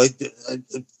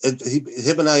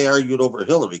and I argued over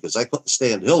Hillary because I couldn't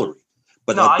stand Hillary.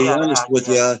 But I'll be honest with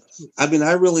you, I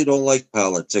really don't like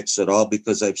politics at all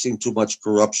because I've seen too much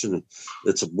corruption.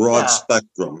 It's a broad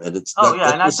spectrum, and it's not.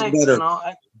 And I think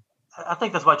I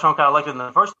think that's why Trump got elected in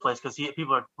the first place, because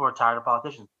people were tired of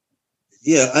politicians.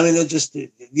 Yeah, I mean,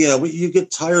 you get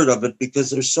tired of it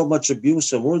because there's so much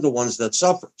abuse, and we're the ones that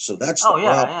suffer. So that's the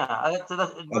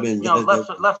problem. I mean,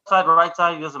 left side or right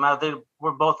side, it doesn't matter.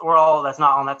 We're all that's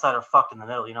not on that side are fucked in the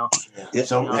middle. Yeah.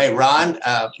 So, hey, Ron.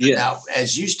 Now,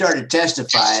 as you started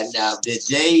testifying, now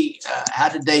how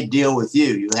did they deal with you?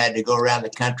 You had to go around the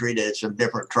country to some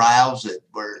different trials that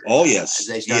were. Oh yes. As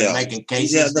they started making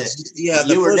cases.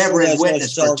 You were never in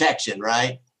witness protection,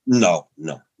 right? No.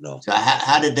 So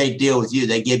how did they deal with you?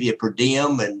 They give you a per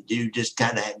diem, and you just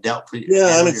kind of dealt with.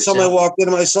 Yeah, I mean, somebody walked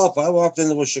into myself. I walked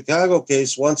into a Chicago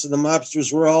case once, and the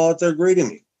mobsters were all out there greeting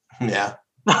me. Yeah.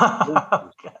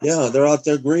 Yeah, they're out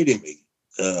there greeting me.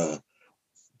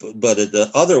 But the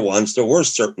other ones, there were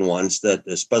certain ones that,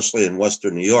 especially in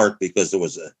Western New York, because there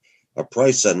was a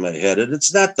price on my head, and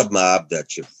it's not the mob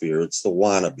that you fear; it's the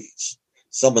wannabes.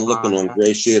 Someone looking to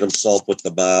ingratiate himself with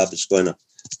the mob is going to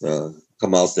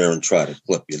come out there and try to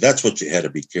clip you. That's what you had to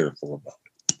be careful about.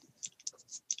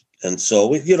 And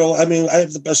so, I mean, I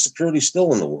have the best security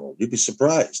still in the world. You'd be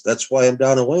surprised. That's why I'm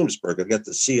down in Williamsburg. I got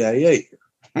the CIA here.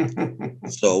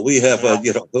 So we have,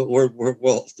 we're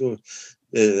well.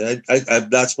 I'm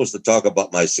not supposed to talk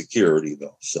about my security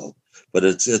though. So, but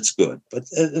it's good. But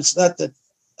it's not that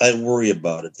I worry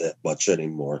about it that much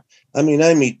anymore. I mean,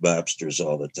 I meet mobsters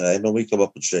all the time, and we come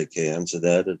up and shake hands and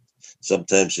that. And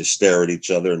sometimes you stare at each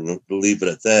other and leave it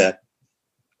at that.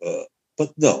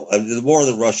 But no, the more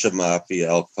the Russian mafia,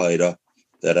 Al Qaeda,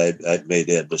 that I've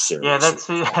made adversaries. Yeah, that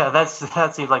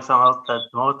seems like something else that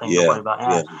the more thing to worry about.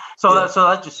 Yeah. So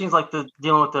that just seems like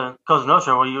dealing with the Cosa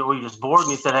Nostra, where you just bored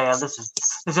and you said, "Hey, this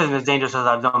isn't as dangerous as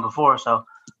I've done before." So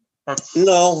that's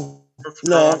no. It's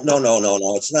not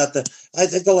that. I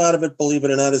think a lot of it, believe it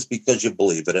or not, is because you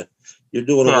believe in it. You're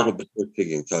doing a little bit for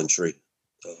king and country.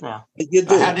 You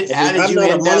do. I'm not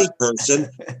a money person.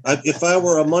 If I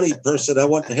were a money person, I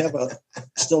wouldn't have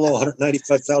still owe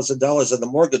 $195,000 on the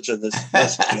mortgage in this.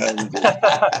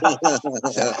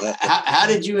 How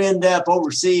did you end up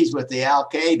overseas with the Al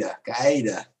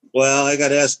Qaeda? Well, I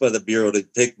got asked by the Bureau to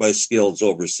take my skills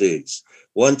overseas.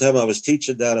 One time I was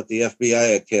teaching down at the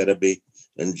FBI Academy,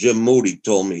 and Jim Moody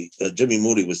told me, Jimmy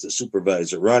Moody was the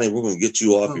supervisor, "Ronnie, we're going to get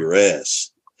you off your ass.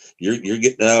 You're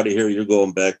getting out of here. You're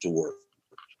going back to work."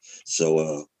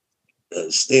 So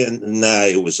Stan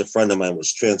Nye, who was a friend of mine,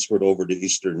 was transferred over to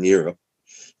Eastern Europe,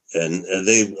 and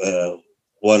they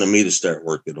wanted me to start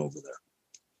working over there.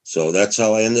 So that's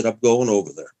how I ended up going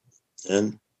over there.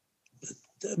 And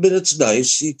I mean, it's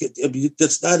nice.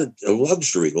 It's not a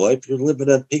luxury life. You're living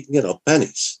on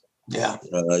pennies. Yeah.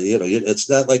 It's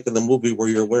not like in the movie where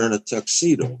you're wearing a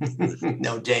tuxedo.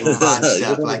 No James Bond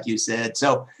stuff, like you said.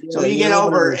 So you get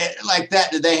over like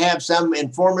that. Do they have some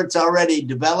informants already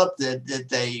developed that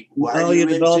they wire you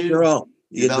develop into? your own.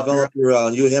 You develop your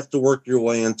own. You have to work your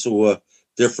way into a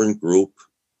different group,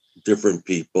 different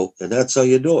people, and that's how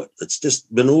you do it. It's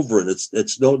just maneuvering.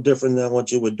 It's no different than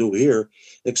what you would do here,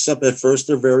 except at first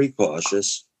they're very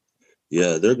cautious.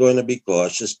 Yeah, they're going to be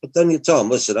cautious, but then you tell them,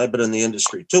 "Listen, I've been in the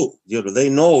industry too. They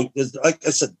know." Like I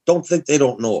said, don't think they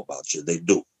don't know about you. They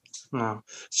do. No.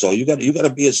 So you got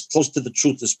to be as close to the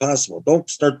truth as possible. Don't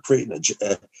start creating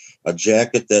a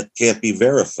jacket that can't be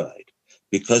verified,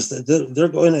 because they're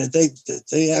going to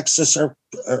they access our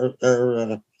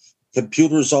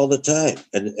computers all the time.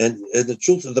 And the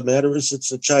truth of the matter is, it's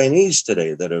the Chinese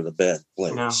today that are the bad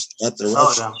players, not the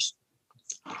Russians.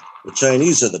 The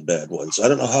Chinese are the bad ones. I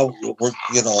don't know how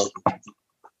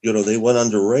they went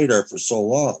under radar for so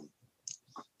long.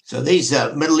 So these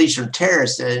Middle Eastern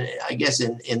terrorists, I guess,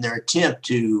 in their attempt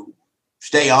to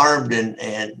stay armed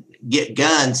and get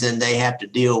guns, and they have to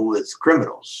deal with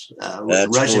criminals,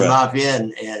 with the Russian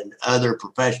mafia and other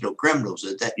professional criminals.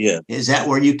 Is that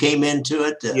where you came into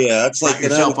it? It's like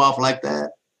yourself off like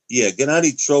that. Yeah,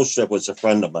 Gennady Troshev was a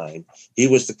friend of mine. He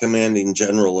was the commanding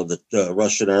general of the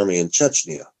Russian army in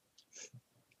Chechnya.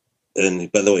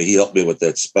 And by the way, he helped me with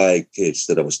that spy case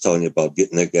that I was telling you about,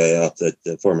 getting that guy out,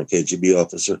 that former KGB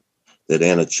officer that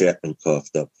Anna Chapman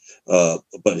coughed up.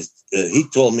 But he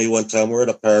told me one time, we're at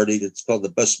a party, it's called the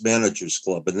Best Managers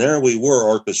Club, and there we were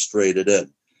orchestrated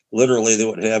in. Literally, they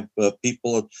would have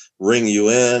people ring you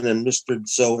in, and Mr.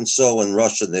 So-and-so in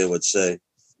Russian, they would say,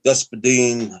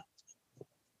 "Господин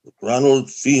Ronald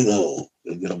Fino."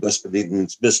 Господин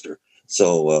means Mr.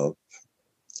 So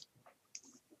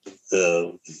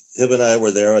him and I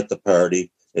were there at the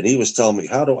party, and he was telling me,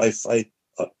 how do I fight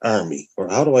an army, or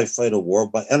how do I fight a war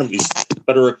by enemies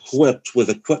better equipped with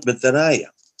equipment than I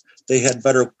am? They had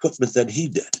better equipment than he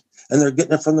did, and they're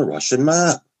getting it from the Russian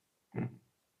mob.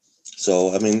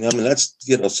 So I mean that's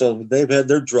so they've had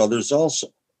their druthers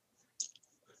also.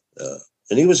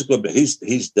 And he was a good man.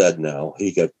 He's dead now.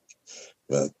 He got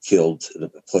killed in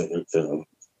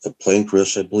a plane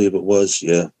crash, I believe it was.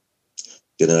 Yeah.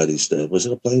 Gennadi's dead. Was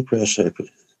it a plane crash? I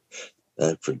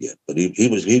forget. But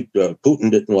Putin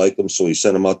didn't like him, so he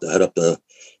sent him out to head up the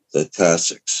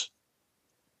Cossacks.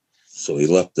 So he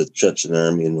left the Chechen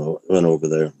army and went over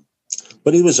there.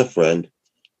 But he was a friend.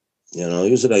 He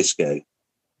was a nice guy.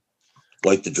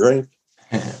 Liked to drink.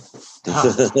 I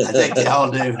think they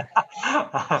all do.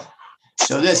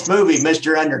 So this movie,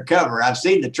 Mr. Undercover, I've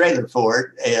seen the trailer for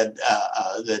it, and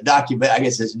the document. I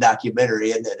guess it's a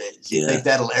documentary, and do you think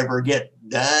that'll ever get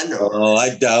done? Or? Oh,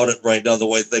 I doubt it right now. The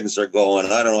way things are going,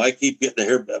 I don't know. I keep getting to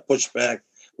hear pushback.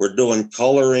 We're doing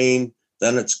coloring,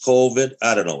 then it's COVID.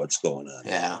 I don't know what's going on.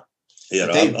 Yeah.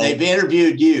 They've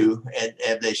interviewed you,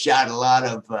 and they shot a lot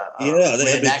of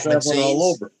they had been traveling all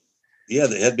over. Yeah,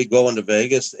 they had me going to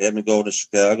Vegas. They had me going to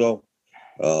Chicago,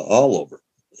 all over.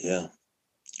 Yeah.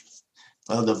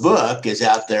 Well, the book is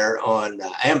out there on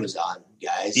Amazon,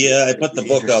 guys. Yeah, I put the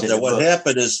book out there. What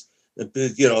happened is,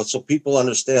 so people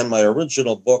understand my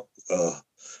original book,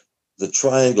 The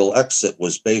Triangle Exit,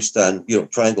 was based on,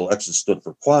 Triangle Exit stood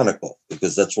for Quantico,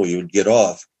 because that's where you would get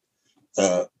off.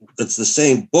 It's the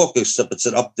same book, except it's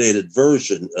an updated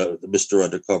version of Mr.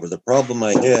 Undercover. The problem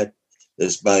I had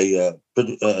is my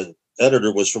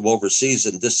editor was from overseas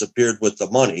and disappeared with the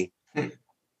money.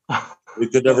 We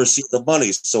could never see the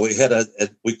money, so we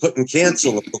couldn't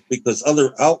cancel the book because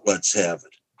other outlets have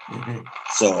it. Mm-hmm.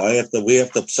 So we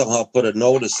have to somehow put a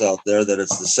notice out there that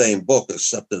it's the same book,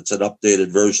 except that it's an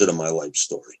updated version of my life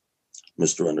story,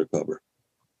 Mr. Undercover.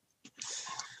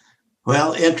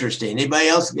 Well, interesting. Anybody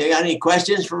else got any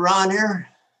questions for Ron here?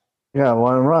 Yeah,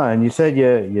 well, Ron, you said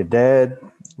your dad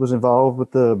was involved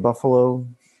with the Buffalo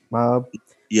mob.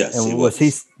 Yes, and he was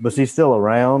he still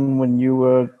around when you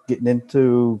were getting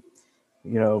into,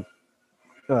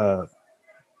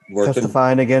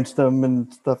 testifying against them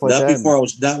and stuff like that? Not before I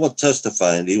was not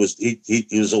testifying. He was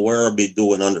aware of me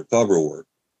doing undercover work.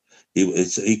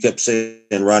 He kept saying,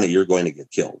 "Ronnie, you're going to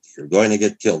get killed. You're going to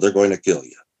get killed. They're going to kill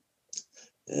you."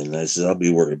 And I said, "I'll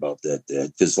be worried about that,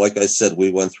 Dad." Because like I said,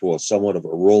 we went through somewhat of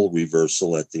a role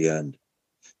reversal at the end.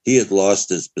 He had lost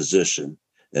his position.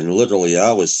 And literally,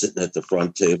 I was sitting at the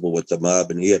front table with the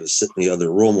mob, and he had to sit in the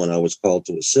other room when I was called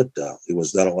to a sit down. He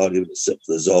was not allowed even to sit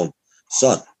with his own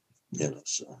son,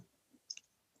 So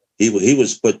he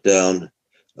was put down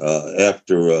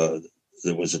after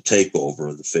there was a takeover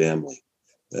of the family.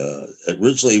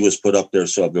 Originally, he was put up there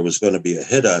so there was going to be a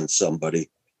hit on somebody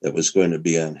that was going to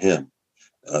be on him.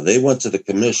 They went to the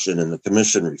commission, and the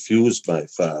commission refused my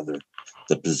father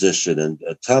the position, and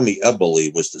Tommy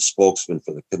Eberle was the spokesman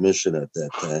for the commission at that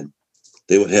time.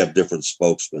 They would have different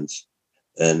spokesmen,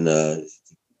 and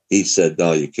he said,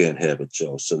 "No, you can't have it,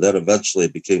 Joe." So that eventually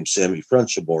became Sammy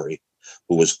Frenchamori,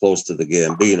 who was close to the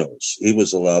Gambinos. He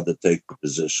was allowed to take the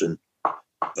position,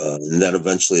 and then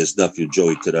eventually his nephew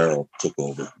Joey Tadaro took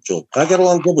over. I got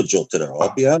along good with Joe Tadaro.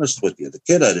 I'll be honest with you. The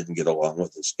kid, I didn't get along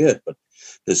with his kid, but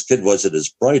his kid wasn't as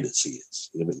bright as he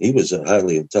is. I mean, he was a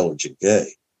highly intelligent guy.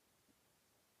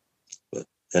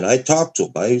 And I talked to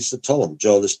him. I used to tell him,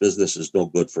 "Joe, this business is no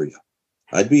good for you.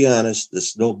 I'd be honest.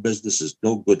 This business is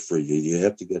no good for you. You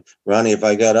have to get Ronnie. If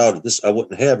I got out of this, I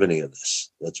wouldn't have any of this."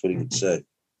 That's what he would say.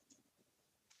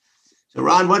 So,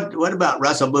 Ron, what about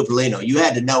Russell Bufalino? You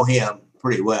had to know him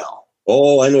pretty well.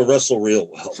 Oh, I know Russell real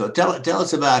well. So tell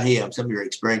us about him, some of your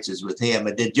experiences with him.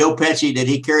 And did Joe Pesci, did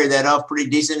he carry that off pretty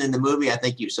decent in the movie? I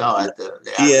think you saw it.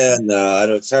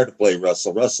 It's hard to play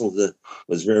Russell. Russell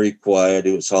was very quiet.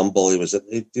 He was humble. He was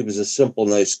a simple,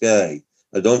 nice guy.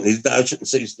 I shouldn't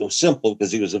say he's so simple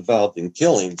because he was involved in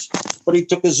killings, but he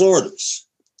took his orders.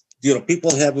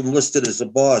 People have him listed as a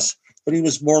boss, but he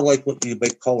was more like what you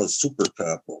might call a super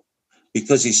capo,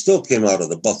 because he still came out of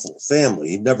the Buffalo family.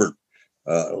 He never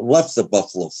left the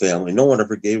Buffalo family. No one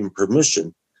ever gave him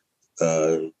permission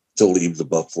to leave the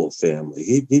Buffalo family.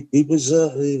 He was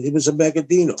a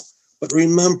Magadino. But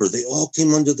remember, they all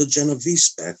came under the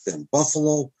Genovese back then.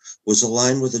 Buffalo was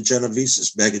aligned with the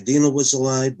Genoveses. Magadino was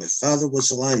aligned. My father was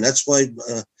aligned. That's why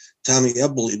Tommy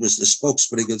Eberle was the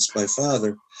spokesman against my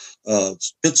father.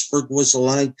 Pittsburgh was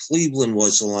aligned. Cleveland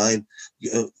was aligned.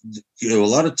 A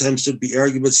lot of times there'd be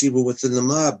arguments even within the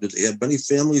mob. Did they have many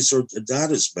families or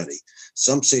not as many?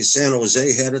 Some say San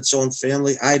Jose had its own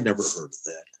family. I'd never heard of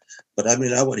that. But I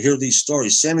mean, I would hear these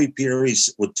stories. Sammy Pieri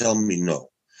would tell me no.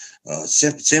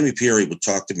 Sammy Pieri would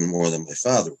talk to me more than my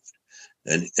father would.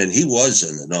 And he was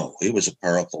in the know. He was a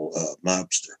powerful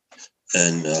mobster.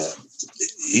 And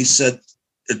he said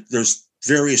there's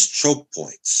various choke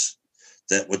points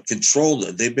that would control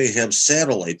it. They may have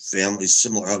satellite families,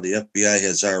 similar how the FBI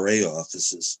has RA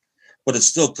offices, but it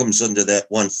still comes under that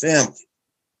one family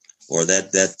or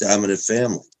that dominant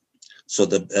family. So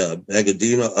the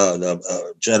Magadino,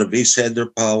 the Genovese had their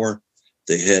power.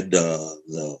 They had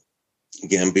the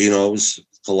Gambinos,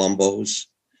 Colombos.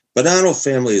 Bonanno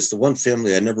family is the one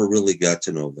family I never really got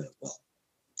to know that well.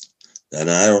 And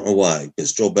I don't know why,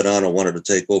 because Joe Bonanno wanted to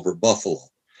take over Buffalo.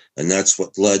 And that's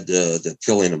what led to the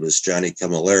killing of his Johnny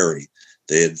Camilleri.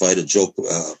 They invited Joe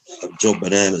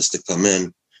Bananas to come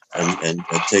in and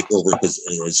take over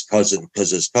his cousin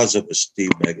was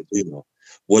Steve Magadino.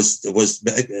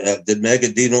 Did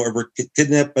Magadino ever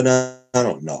kidnap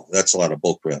Bonanno? No, that's a lot of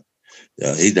bullcrap.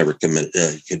 He never kidnapped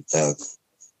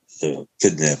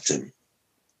him.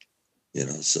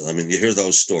 So I mean, you hear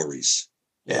those stories.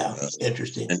 Yeah,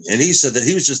 interesting. And he said that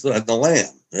he was just the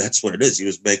lamb. That's what it is. He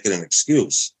was making an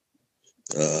excuse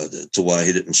to why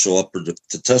he didn't show up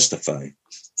to testify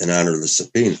in honor of the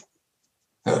subpoena.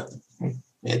 Huh.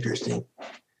 Interesting.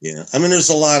 Yeah, I mean, there's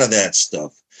a lot of that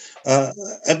stuff. I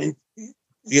mean,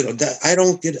 I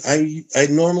don't get. I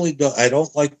normally don't. I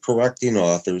don't like correcting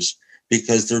authors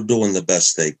because they're doing the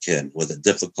best they can with a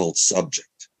difficult subject.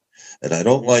 And I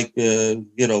don't like,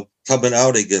 coming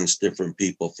out against different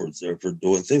people for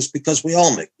doing things because we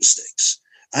all make mistakes.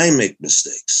 I make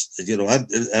mistakes. I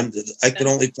can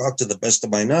only talk to the best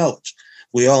of my knowledge.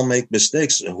 We all make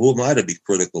mistakes. Who am I to be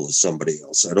critical of somebody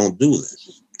else? I don't do that.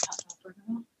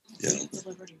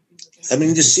 I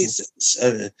mean, you see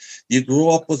things. You grew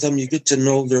up with them. You get to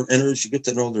know their innards. You get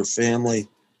to know their family,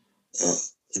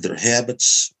 their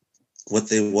habits, what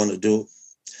they want to do.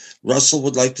 Russell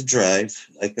would like to drive,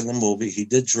 like in the movie. He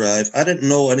did drive. I didn't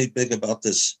know any big about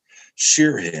this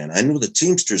Shearhan. I knew the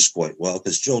Teamsters quite well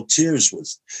because Joe Tiers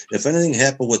was. If anything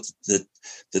happened with the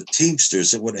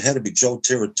Teamsters, it would have had to be Joe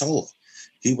Tiratola.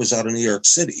 He was out in New York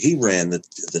City. He ran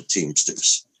the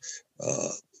Teamsters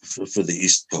for the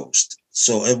East Coast.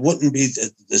 So it wouldn't be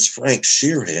this Frank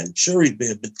Shearhan. Sure, he'd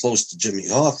be a bit close to Jimmy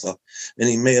Hoffa, and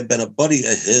he may have been a buddy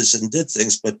of his and did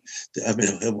things, but I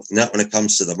mean, not when it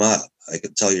comes to the mob. I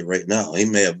can tell you right now, he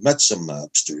may have met some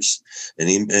mobsters, and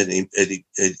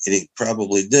he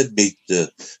probably did meet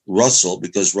Russell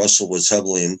because Russell was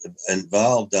heavily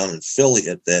involved down in Philly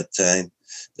at that time,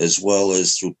 as well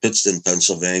as through Pittston,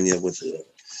 Pennsylvania, with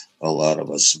a lot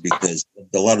of us because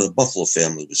a lot of the Buffalo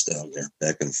family was down there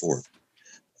back and forth.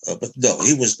 But no,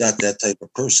 he was not that type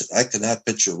of person. I cannot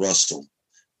picture Russell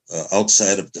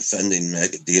outside of defending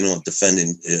Magadino and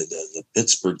defending the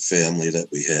Pittsburgh family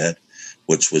that we had,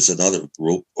 which was another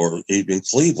group, or even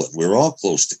Cleveland. We're all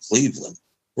close to Cleveland.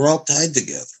 We're all tied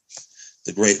together.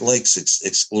 The Great Lakes,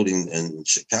 excluding in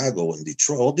Chicago and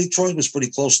Detroit. Well, Detroit was pretty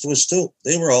close to us, too.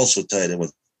 They were also tied in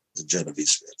with the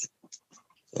Genovese family.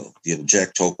 So,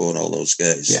 Jack Tocco and all those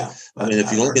guys. Yeah. I mean,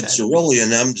 if you look at Zerilli and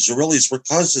them, Zerillis were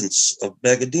cousins of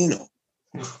Magadino.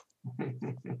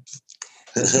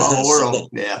 Small world.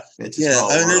 Yeah. It's a small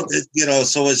world.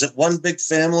 So is it one big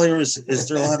family or is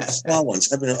there a lot of small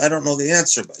ones? I mean, I don't know the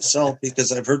answer myself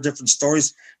because I've heard different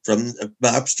stories from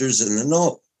mobsters in the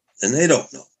know, and they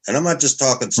don't know. And I'm not just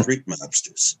talking street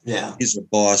mobsters. Yeah. These are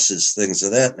bosses, things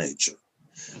of that nature.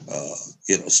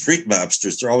 Street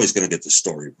mobsters, they're always going to get the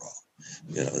story wrong.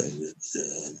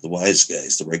 The wise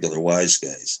guys, the regular wise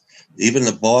guys. Even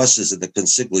the bosses and the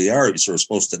consigliaries who are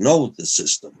supposed to know the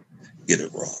system get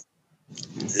it wrong.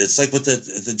 It's like with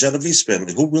the Genovese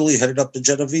family. Who really headed up the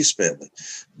Genovese family?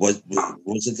 Was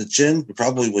it the Chin? It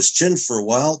probably was Chin for a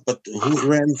while, but who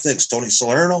ran things? Tony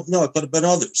Salerno? No, it could have been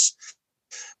others.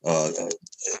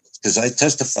 Because I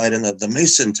testified in the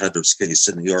Mason Tenders case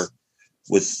in New York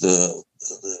with the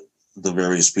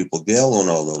various people, Gallo and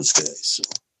all those guys. So.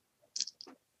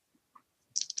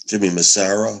 Jimmy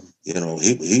Massara,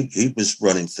 he was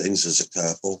running things as a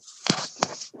capo.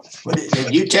 But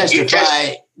did you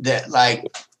testify that, like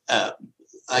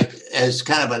as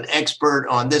kind of an expert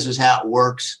on this is how it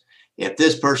works? If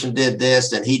this person did this,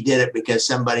 then he did it because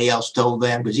somebody else told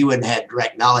them, because you wouldn't have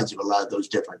direct knowledge of a lot of those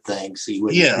different things. So you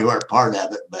weren't part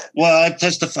of it. But well, I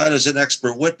testified as an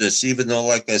expert witness, even though,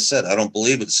 like I said, I don't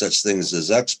believe in such things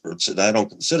as experts, and I don't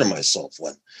consider myself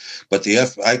one. But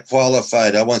I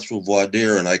qualified. I went through voir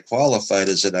dire, and I qualified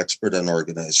as an expert on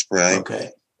organized crime,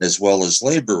 as well as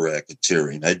labor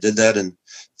racketeering. I did that in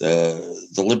the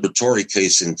Liberatore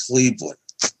case in Cleveland,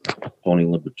 Tony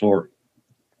Liberatore.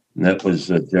 And that was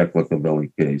a Jack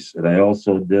Liccavelli case. And I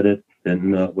also did it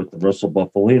with the Russell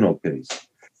Buffalino case.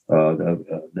 Not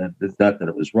that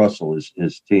it was Russell,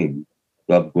 his team.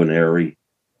 Gub Guarneri.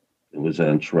 It was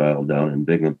on trial down in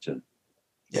Binghamton.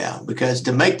 Yeah, because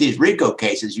to make these RICO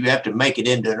cases, you have to make it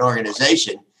into an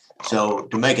organization. So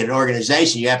to make it an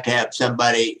organization, you have to have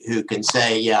somebody who can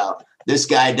say, yeah, this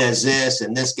guy does this,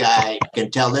 and this guy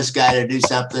can tell this guy to do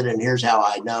something, and here's how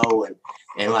I know.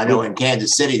 And I know in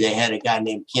Kansas City they had a guy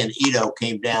named Ken Ito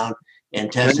came down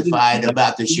and testified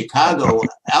about the Chicago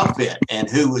outfit and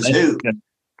who was who.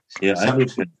 Yeah,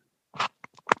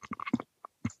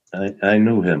 I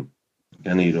knew him,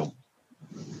 Ken Ito.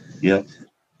 Yep.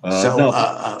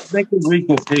 I think the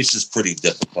RICO case is pretty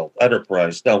difficult.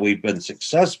 Enterprise. Now, we've been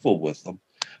successful with them,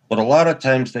 but a lot of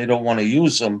times they don't want to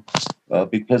use them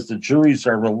because the juries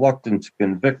are reluctant to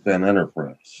convict on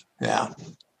enterprise. Yeah.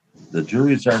 The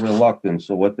juries are reluctant.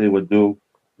 So what they would do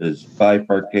is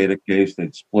bifurcate a case.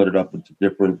 They'd split it up into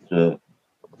different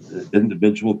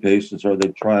individual cases, or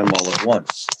they'd try them all at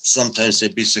once. Sometimes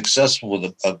they'd be successful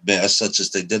with a mass, such as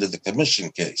they did in the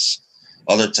commission case.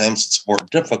 Other times it's more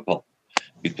difficult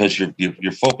because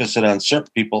you're focusing on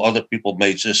certain people. Other people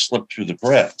may just slip through the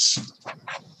cracks.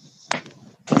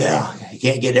 Yeah, you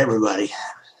can't get everybody.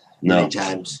 No. Many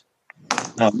times.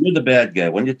 No, you're the bad guy.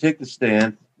 When you take the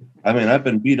stand, I mean, I've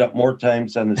been beat up more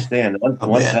times on the stand.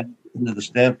 One time into the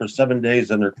stand for 7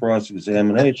 days under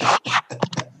cross-examination.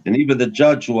 And even the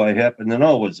judge, who I happen to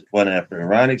know, went after him.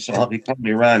 Ronnie, so help me, call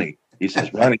me Ronnie. He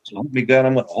says, Ronnie, so help me God,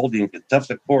 I'm going to hold you in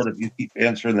contempt of court if you keep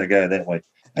answering the guy that way.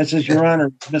 I says, Your Honor,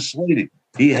 it's misleading.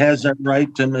 He has a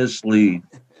right to mislead.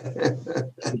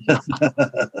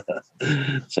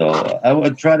 So I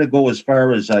would try to go as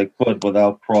far as I could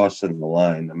without crossing the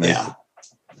line. To make it.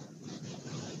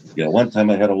 Yeah, one time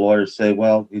I had a lawyer say,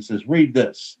 well, he says, read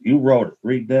this. You wrote it.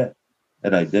 Read that.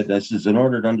 And I did. I says, in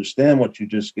order to understand what you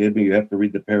just gave me, you have to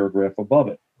read the paragraph above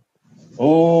it.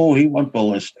 Oh, he went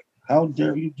ballistic. How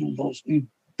dare you do those?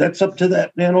 That's up to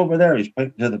that man over there. He's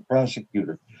pointing to the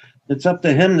prosecutor. It's up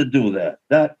to him to do that,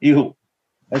 not you.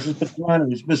 I said, but Your Honor,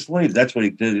 he's misleading. That's what he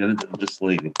did. He ended up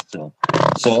misleading. So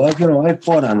I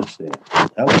fought on the stand.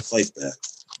 I would fight back.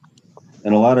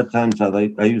 And a lot of times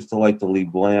I used to like to leave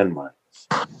landmines.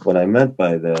 What I meant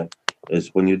by that is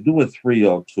when you do a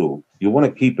 302, you want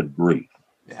to keep it brief.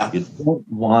 Yeah. You don't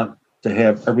want to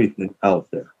have everything out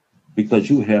there because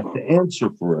you have to answer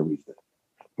for everything.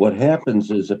 What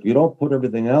happens is if you don't put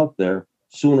everything out there,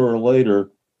 sooner or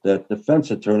later, that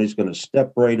defense attorney is going to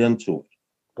step right into it.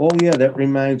 Oh, yeah, that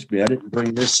reminds me. I didn't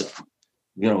bring this up.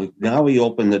 Now we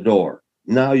open the door.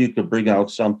 Now you can bring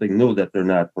out something new that they're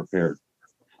not prepared for.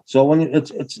 So when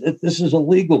this is a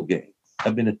legal game. I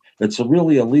mean, it's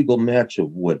really a legal match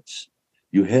of wits.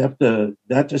 You have to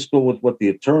not just go with what the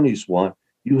attorneys want.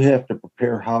 You have to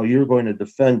prepare how you're going to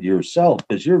defend yourself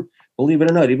because believe it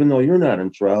or not, even though you're not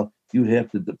in trial, you have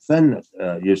to defend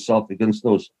yourself against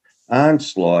those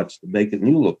onslaughts to make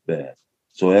you look bad.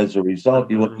 So as a result,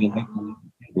 you want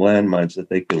landmines that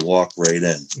they can walk right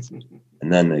in,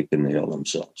 and then they can nail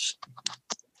themselves.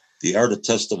 The art of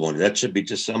testimony, that should be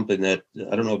just something that,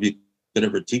 I don't know if you could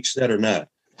ever teach that or not.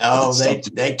 Oh,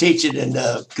 they teach it in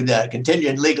the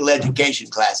continuing legal education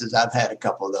classes. I've had a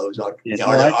couple of those on the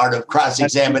art of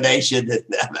cross-examination.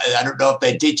 I don't know if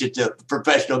they teach it to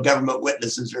professional government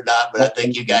witnesses or not, but I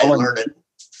think you guys learn it.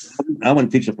 I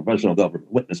wouldn't teach a professional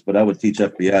government witness, but I would teach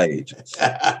FBI agents.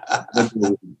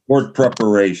 Court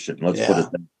preparation, let's put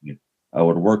it that way. I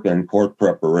would work on court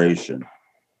preparation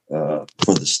for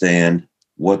the stand,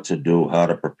 what to do, how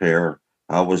to prepare,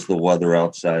 how was the weather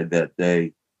outside that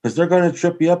day. Because they're going to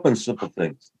trip you up on simple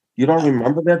things. You don't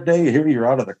remember that day.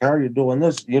 You're out of the car. You're doing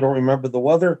this. You don't remember the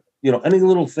weather. Any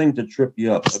little thing to trip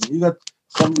you up. I mean,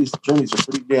 some of these attorneys are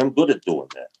pretty damn good at doing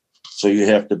that. So you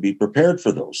have to be prepared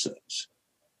for those things.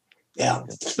 Yeah,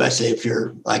 especially if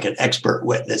you're like an expert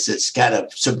witness. It's kind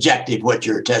of subjective what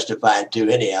you're testifying to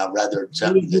anyhow, rather than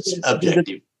something that's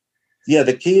objective. Yeah,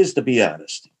 the key is to be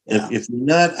honest. Yeah. If you're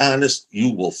not honest,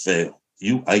 you will fail.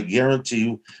 I guarantee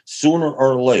you, sooner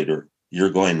or later, you're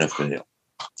going to fail.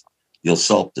 You'll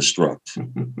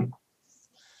self-destruct.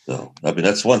 So, I mean,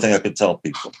 that's one thing I could tell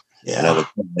people. Yeah. And I would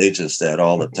tell agents that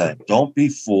all the time. Don't be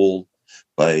fooled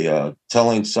by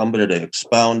telling somebody to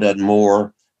expound on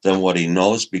more than what he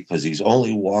knows because he's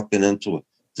only walking into a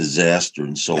disaster,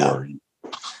 and so are you.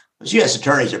 U.S.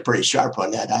 attorneys are pretty sharp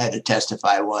on that. I had to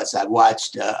testify once. I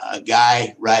watched a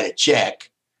guy write a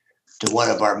check to one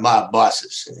of our mob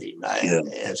bosses.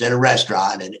 It was in a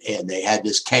restaurant, and they had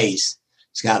this case.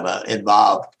 It's kind of an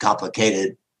involved,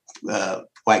 complicated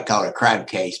white-collar crime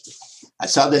case. I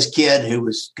saw this kid who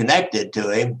was connected to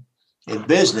him in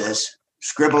business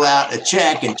scribble out a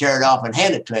check and tear it off and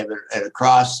hand it to him and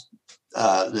across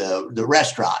the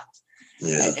restaurant.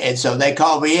 Yeah. And so they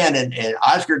called me in, and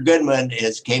Oscar Goodman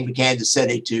came to Kansas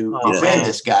City to defend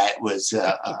this guy. It was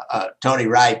Tony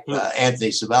Wright,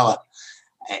 Anthony Savella.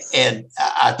 And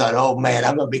I thought, oh, man,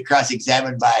 I'm going to be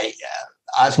cross-examined by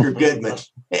Oscar Goodman.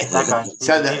 guy.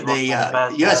 So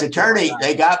the U.S. attorney,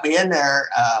 they got me in there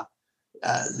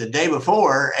the day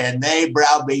before, and they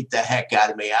browbeat the heck out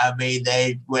of me. I mean,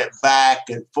 they went back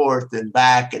and forth and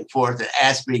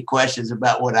asked me questions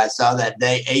about what I saw that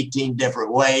day, 18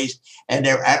 different ways. And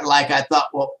they're like, I thought,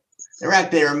 well,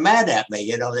 they were mad at me.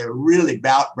 You know, they were really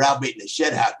browbeating the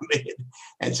shit out of me.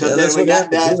 And so then we got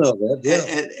done,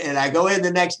 and I go in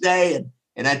the next day,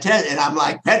 and I'm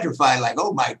like petrified, like,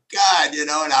 oh my God, you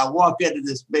know, and I walk into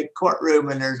this big courtroom,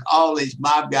 and there's all these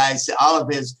mob guys, all of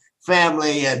his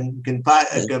family and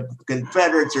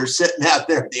Confederates are sitting out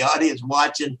there in the audience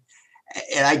watching.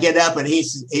 And I get up, and he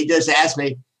just asked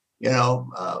me, you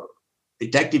know,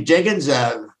 Detective Jenkins,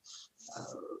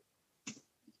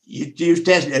 you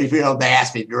tested, you know, they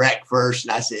asked me direct first.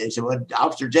 And I said, well,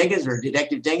 Officer Jenkins or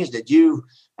Detective Jenkins, did you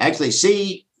actually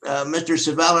see Mr.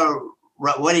 Savella,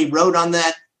 what he wrote on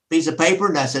that piece of paper?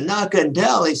 And I said, no, I couldn't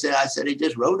tell. I said, he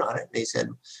just wrote on it. And he said,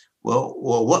 well,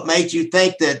 what made you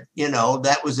think that, you know,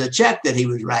 that was a check that he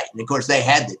was writing? Of course, they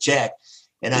had the check.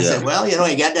 And I said, well, you know,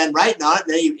 he got done writing on it.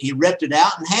 And he ripped it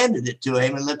out and handed it to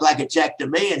him. It looked like a check to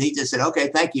me. And he just said,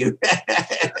 okay, thank you.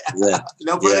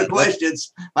 No further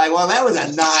questions. Like, well, that was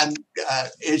a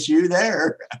non-issue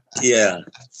there. Yeah.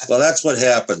 Well, that's what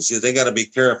happens. They got to be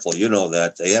careful. You know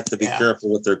that. They have to be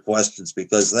careful with their questions,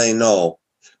 because they know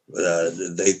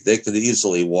they could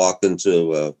easily walk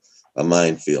into a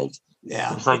minefield.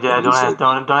 Yeah. It's like, don't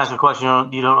ask a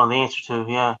question you don't know the answer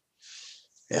to. Yeah.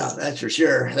 Yeah, that's for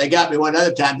sure. They got me one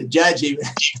other time. The judge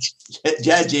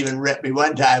even ripped me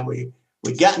one time. We'd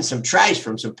gotten some trash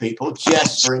from some people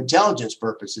just for intelligence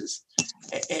purposes.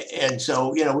 And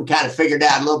so, you know, we kind of figured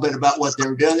out a little bit about what they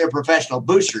were doing. They're professional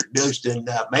boosters, boosting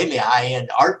mainly high-end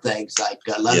art things like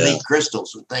Lundin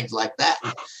crystals and things like that.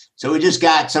 So we just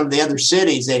got some of the other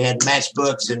cities. They had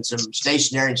matchbooks and some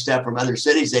stationery and stuff from other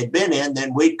cities they'd been in.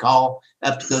 Then we'd call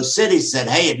up to those cities and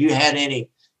said, hey, have you had any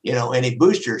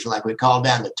boosters? Like we called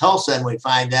down to Tulsa, and we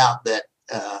find out that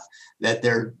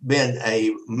there'd been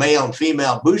a male and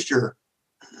female booster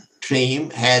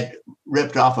team had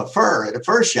ripped off a fur at a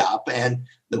fur shop, and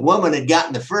the woman had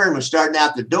gotten the fur and was starting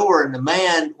out the door, and the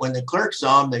man, when the clerk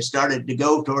saw him, they started to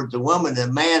go towards the woman. The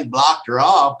man blocked her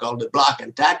off, called the block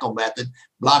and tackle method,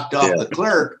 blocked off the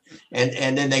clerk,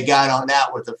 and then they got on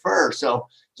out with the fur. So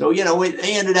you know, we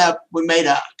made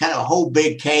a kind of a whole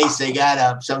big case. They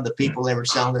got some of the people they were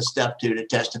selling this stuff to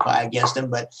testify against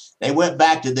them, but they went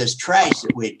back to this trash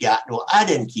that we'd gotten. Well, I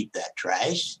didn't keep that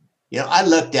trash. You know, I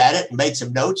looked at it and made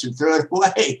some notes and threw it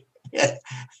away.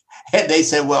 And they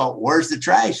said, well, where's the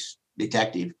trash,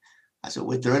 detective? I said,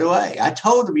 we threw it away. I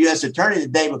told the U.S. attorney the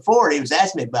day before, he was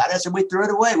asking me about it. I said, we threw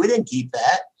it away. We didn't keep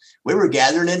that. We were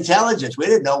gathering intelligence. We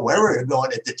didn't know where we were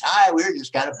going at the time. We were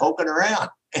just kind of poking around.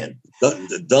 And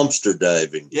the dumpster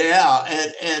diving. Yeah.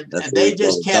 And they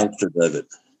just kept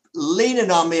leaning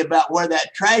on me about where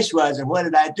that trash was and what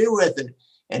did I do with it.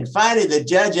 And finally, the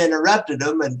judge interrupted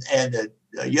them, and the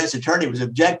U.S. attorney was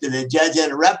objecting. The judge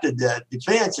interrupted the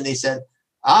defense, and he said,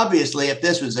 obviously, if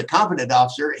this was a competent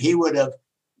officer, he would have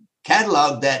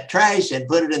cataloged that trash and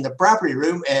put it in the property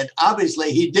room. And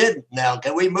obviously, he didn't. Now,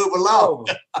 can we move along?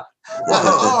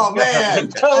 Oh,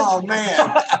 man. Oh,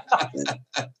 man.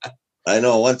 I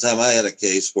know one time I had a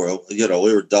case where, you know,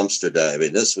 we were dumpster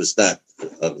diving. This was not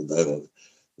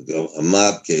a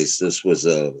mob case. This was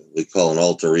we call an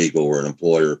alter ego, where an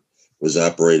employer was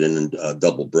operating in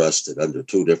double-breasted under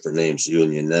two different names,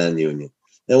 union, non-union.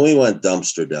 And we went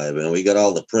dumpster diving, and we got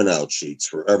all the printout sheets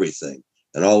for everything.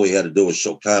 And all we had to do was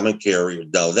show common carrier.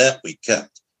 Now that we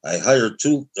kept. I hired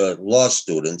two law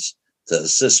students to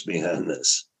assist me on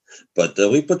this. But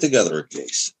we put together a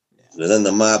case. And then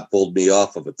the mob pulled me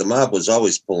off of it. The mob was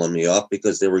always pulling me off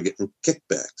because they were getting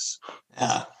kickbacks.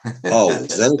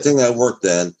 Always. Anything I worked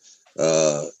on,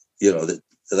 you know,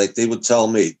 like they would tell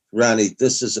me, Ronnie,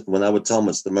 this isn't, when I would tell them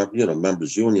it's the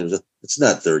members union, it's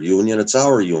not their union, it's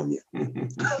our union.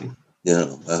 You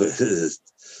know,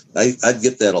 I'd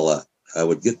get that a lot. I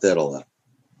would get that a lot.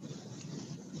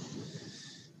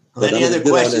 Well, any other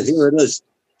questions? Here it is.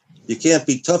 You can't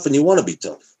be tough, and you want to be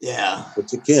tough. Yeah.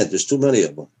 But you can't. There's too many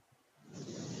of them.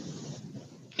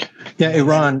 Yeah, hey,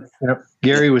 Ron,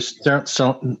 Gary was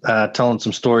telling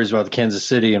some stories about the Kansas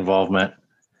City involvement.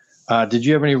 Did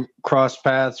you have any cross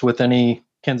paths with any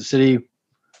Kansas City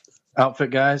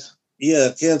outfit guys? Yeah,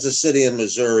 Kansas City and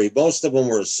Missouri. Most of them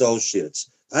were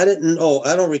associates. I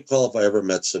don't recall if I ever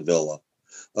met Sevilla.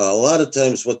 A lot of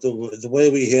times the way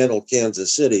we handled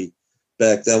Kansas City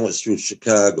back then was through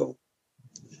Chicago.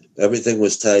 Everything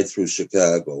was tied through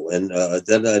Chicago. And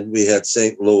then we had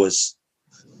St. Louis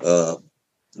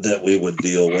that we would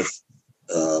deal with.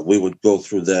 We would go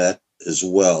through that. as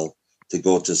well to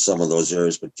go to some of those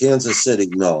areas. But Kansas City,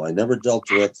 no, I never dealt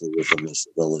directly with them as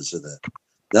well as that.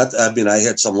 I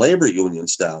had some labor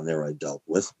unions down there I dealt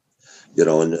with,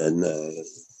 and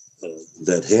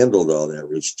that handled all that.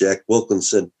 Rich Jack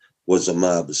Wilkinson was a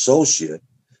mob associate.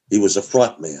 He was a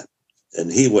front man,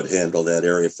 and he would handle that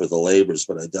area for the laborers.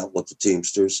 But I dealt with the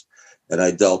Teamsters, and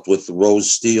I dealt with the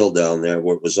Rose Steel down there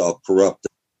where it was all corrupt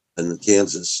in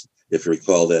Kansas, if you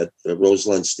recall that.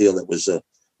 Roseland Steel, that was a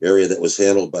area that was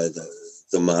handled by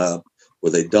the mob,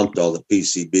 where they dumped all the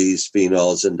PCBs,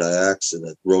 phenols, and dioxin.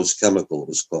 At Rose Chemical, it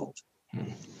was called.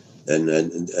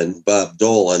 And Bob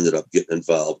Dole ended up getting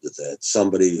involved with that.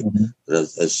 Somebody, an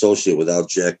associate without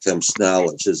Jack Kemp's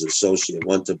knowledge, his associate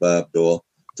went to Bob Dole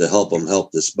to help him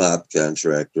help this mob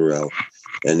contractor out,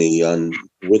 and he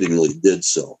unwittingly did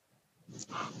so.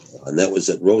 And that was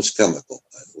at Rose Chemical,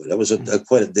 by the way. That was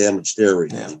quite a damaged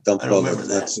area. Yeah, They dumped all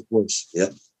the toxic waste.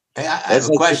 Yep. Hey, I have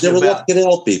a question they were about left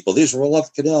canal people. These were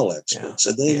left canal experts,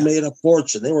 and they made a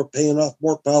fortune. They were paying off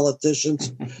more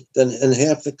politicians than in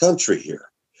half the country here.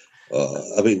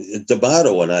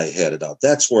 D'Amato and I had it out.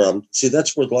 That's where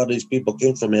that's where a lot of these people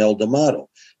came from. Al D'Amato.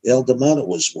 Al D'Amato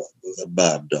was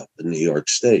mobbed up in New York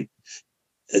State,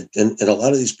 and a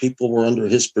lot of these people were under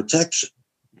his protection.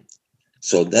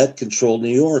 So that controlled New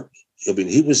York.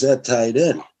 He was that tied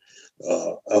in.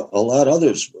 A lot of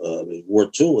others were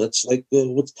too. It's like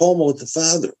with Cuomo, with the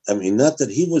father. Not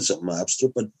that he was a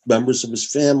mobster, but members of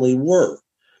his family were.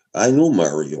 I knew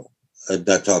Mario. I'm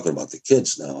not talking about the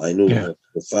kids now. I knew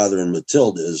the father and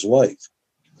Matilda, his wife.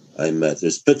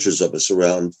 There's pictures of us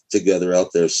around together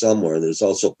out there somewhere. There's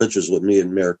also pictures with me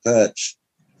and Mayor Koch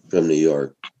from New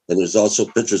York. And there's also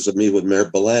pictures of me with Mayor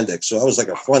Belandic. So I was like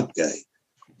a front guy,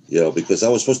 because I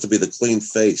was supposed to be the clean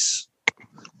face.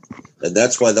 And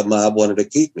that's why the mob wanted to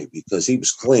keep me, because he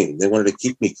was clean. They wanted to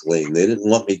keep me clean. They didn't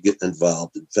want me getting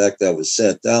involved. In fact, I was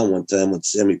sat down one time when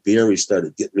Sammy Pieri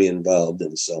started getting me involved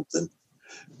in something.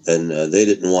 And they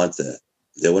didn't want that.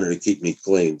 They wanted to keep me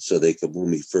clean so they could move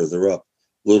me further up.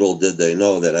 Little did they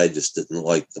know that I just didn't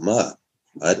like the mob.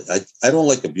 I don't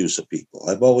like abusive people.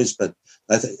 I've always been,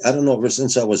 I don't know, ever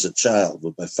since I was a child.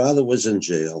 When my father was in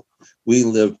jail, we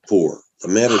lived poor. The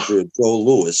manager, Joe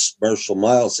Lewis, Marshall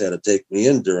Miles, had to take me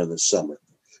in during the summer.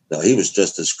 Now, he was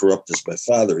just as corrupt as my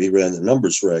father. He ran the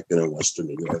numbers racket in Western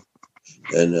New York.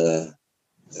 And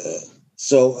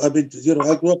so, I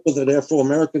grew up with an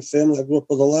Afro-American family. I grew up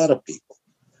with a lot of people.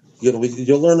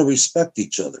 You learn to respect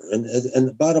each other. And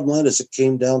the bottom line is it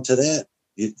came down to that.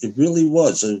 It really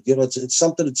was. It's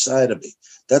something inside of me.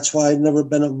 That's why I've never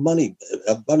been a money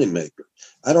maker.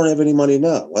 I don't have any money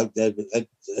now. I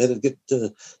had to get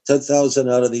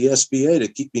 $10,000 out of the SBA to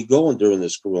keep me going during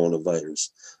this coronavirus.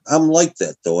 I'm like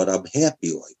that, though, and I'm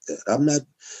happy like that. I'm not,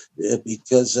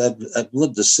 because I've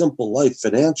lived a simple life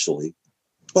financially,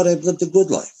 but I've lived a good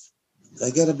life.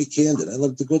 I got to be candid. I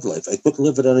lived a good life. I couldn't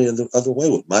live it any other way.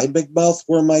 With my big mouth,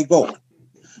 where am I going?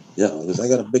 Because I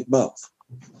got a big mouth.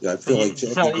 I feel like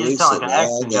Jackie Gleason.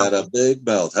 I got a big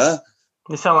mouth, huh?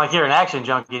 You sound like you're an action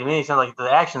junkie to me. You sound like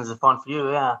the actions are fun for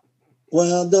you, yeah.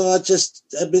 Well, no,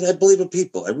 I believe in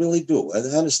people. I really do.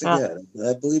 Honestly,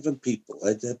 I believe in people.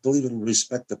 I believe in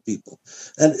respect of people.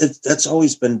 And that's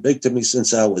always been big to me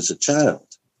since I was a child.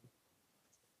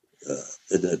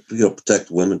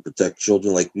 Protect women, protect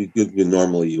children like you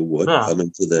normally you would. Yeah. I'm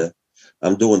into that.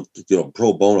 I'm doing,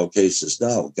 pro bono cases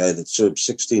now. A guy that served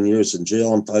 16 years in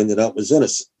jail and finding out was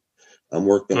innocent. I'm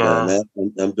working on that.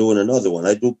 I'm doing another one.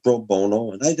 I do pro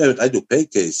bono, and I do pay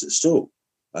cases too.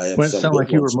 It sounded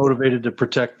like you were motivated to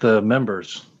protect the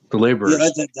members, the laborers. Yeah,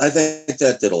 I think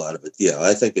that did a lot of it. Yeah,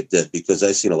 I think it did, because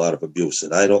I've seen a lot of abuse,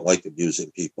 and I don't like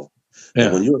abusing people. Yeah.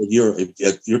 And when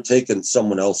you're taking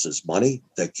someone else's money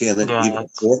that can't even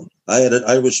afford. I had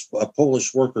a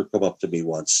Polish worker come up to me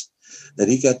once, and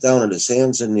he got down on his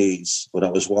hands and knees when I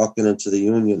was walking into the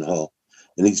union hall,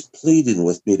 and he's pleading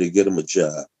with me to get him a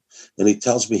job. And he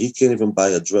tells me he can't even buy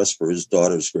a dress for his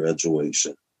daughter's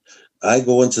graduation. I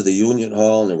go into the union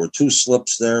hall, and there were 2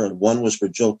 slips there, and one was for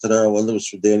Joe Tadaro, one was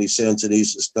for Danny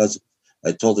Sanzani's cousin.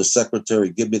 I told the secretary,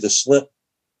 give me the slip,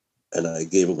 and I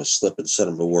gave him a slip and sent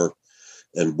him to work.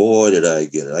 And boy, did I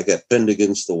get it. I got pinned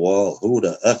against the wall. Who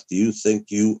the F do you think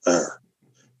you are?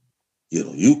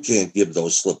 You can't give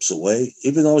those slips away.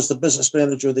 Even though I was the business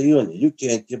manager of the union, you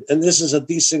can't give. And this is a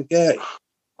decent guy.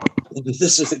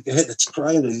 This is a guy that's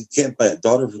crying that he can't buy a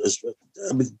daughter for his.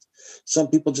 Some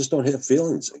people just don't have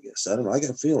feelings, I guess. I don't know. I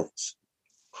got feelings.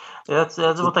 Yeah, that's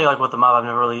one thing, like with the mob, I've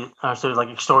never really understood, like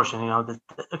extortion. The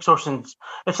extortion,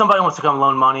 if somebody wants to come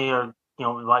loan money or,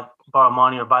 like borrow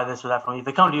money or buy this or that from you, if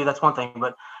they come to you, that's one thing.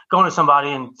 But going to somebody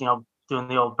and, doing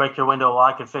the old break your window, well,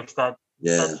 I can fix that.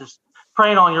 Yeah. That's just,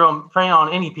 preying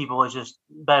on any people is just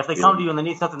bad. If they come to you and they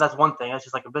need something, that's one thing. That's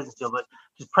just like a business deal. But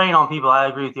just preying on people, I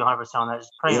agree with you 100% on that.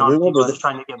 Just preying on people that's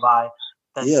trying to get by.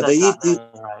 That's they eat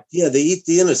right. Yeah, they eat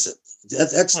the innocent.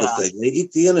 That's the thing. They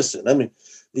eat the innocent. I mean,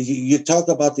 you talk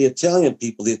about the Italian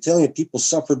people. The Italian people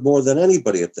suffered more than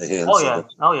anybody at the hands.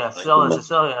 Oh yeah.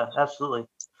 Absolutely.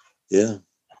 Yeah.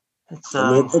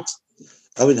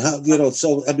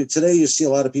 Today you see a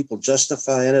lot of people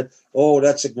justifying it. Oh,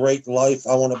 that's a great life.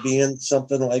 I want to be in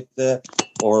something like that.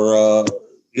 Or,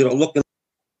 looking.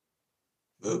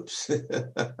 Oops.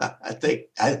 I think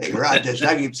Rod just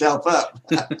dug himself up.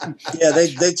 Yeah, they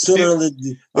sooner than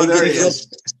there he is.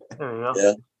 There you go.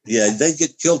 Yeah. Yeah, they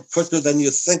get killed quicker than you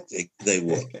think they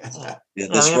would. Yeah,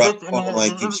 this rock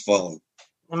line keeps falling.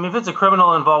 I mean, if it's a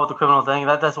criminal involved with the criminal thing,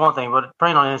 that's one thing. But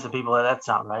preying on innocent people, that's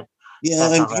not right.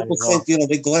 Yeah, and people think,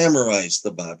 they glamorize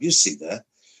the mob. You see that.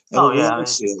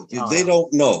 They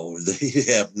don't know. They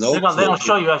have no clue. They don't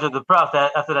show you after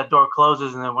that door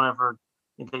closes, and then whenever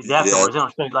the afterwards, they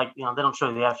don't show you, they don't show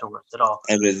you the afterwards at all.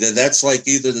 I mean, that's like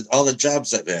either all the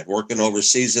jobs I've had working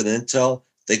overseas in Intel.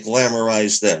 They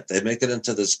glamorize that. They make it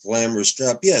into this glamorous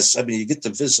job. Yes, I mean, you get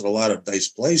to visit a lot of nice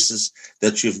places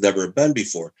that you've never been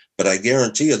before. But I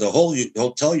guarantee you, the whole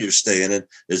hotel you're staying in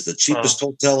is the cheapest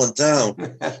hotel in town.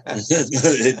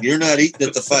 You're not eating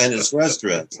at the finest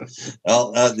restaurants.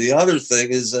 The other thing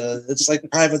is, it's like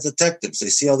private detectives. They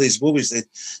see all these movies.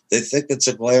 They think it's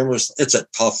it's a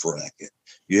tough racket.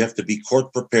 You have to be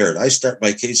court prepared. I start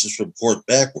my cases from court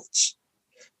backwards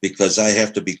because I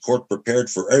have to be court prepared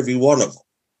for every one of them.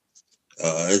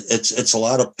 It's a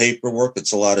lot of paperwork.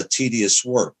 It's a lot of tedious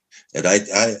work, and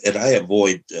I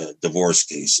avoid divorce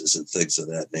cases and things of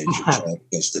that nature. Child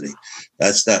custody,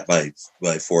 that's not my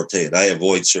forte. And I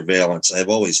avoid surveillance. I've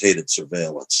always hated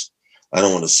surveillance. I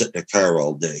don't want to sit in a car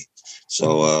all day.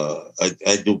 So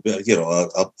I do.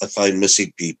 I find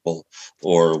missing people,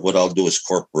 or what I'll do is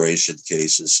corporation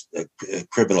cases,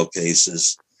 criminal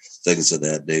cases, things of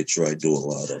that nature. I do a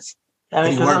lot of.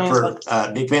 You work for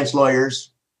defense lawyers.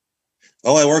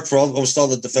 Oh, I work for almost all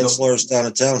the defense lawyers down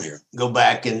in town here. Go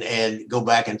back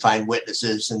and find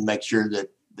witnesses and make sure that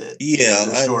the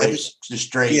story is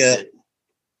straight. Yeah,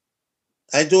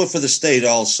 I do it for the state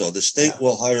also. The state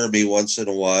will hire me once in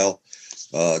a while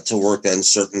to work on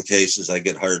certain cases. I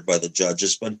get hired by the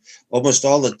judges, but almost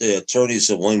all of the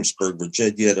attorneys in Williamsburg,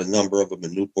 Virginia, and a number of them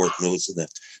in Newport News, and that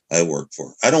I work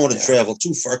for. I don't want to travel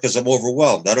too far because I'm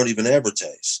overwhelmed. I don't even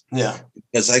advertise. Yeah,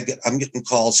 because I'm getting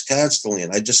calls constantly,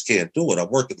 and I just can't do it. I'm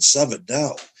working 7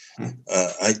 now.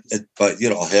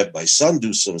 I'll have my son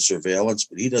do some surveillance,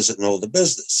 but he doesn't know the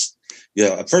business.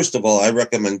 First of all, I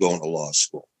recommend going to law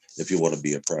school if you want to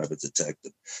be a private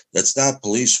detective. That's not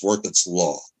police work; it's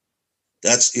law.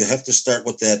 You have to start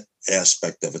with that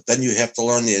aspect of it. Then you have to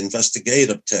learn the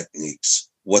investigative techniques,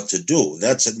 what to do.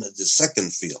 That's in the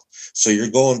second field. So you're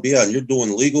going beyond. You're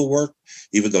doing legal work,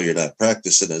 even though you're not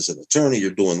practicing as an attorney. You're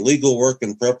doing legal work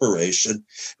in preparation,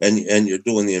 and you're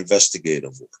doing the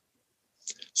investigative work.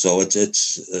 So it's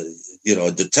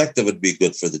a detective would be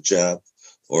good for the job,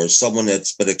 or someone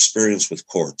that's been experienced with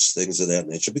courts, things of that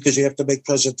nature, because you have to make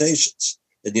presentations.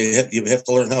 And you have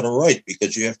to learn how to write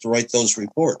because you have to write those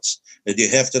reports, and you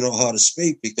have to know how to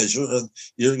speak because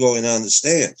you're going on the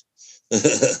stand.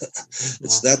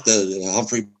 It's not the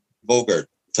Humphrey Bogart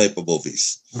type of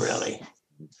movies. Really?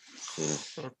 Yeah.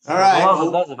 All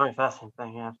right. That's a very fascinating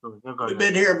thing. Yeah, absolutely. We've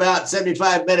been here about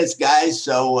 75 minutes, guys.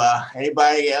 So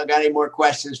anybody got any more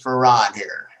questions for Ron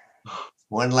here?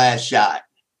 One last shot.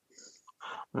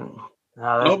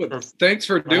 Thanks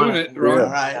for doing it, Ron. All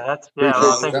right. You're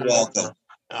welcome.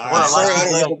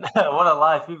 What a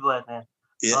life you've led, man.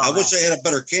 Yeah, I wish I had a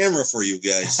better camera for you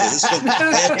guys. I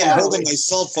have to hold my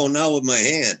cell phone now with my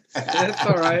hand. That's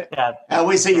all right.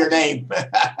 We see your name.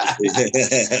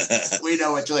 We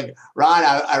know what you're looking. Ron,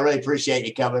 I really appreciate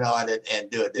you coming on and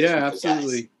doing this. Yeah,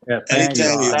 absolutely. Yeah,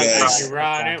 anytime, you guys. Thank you,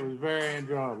 Ron. It was very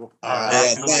enjoyable. All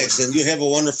right. Yeah, thanks. And you have a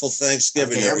wonderful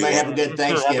Thanksgiving. Okay, everybody have a good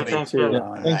Thanksgiving.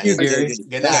 Thank you, Gary.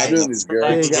 Good night.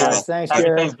 Hey, guys. Thanks, Happy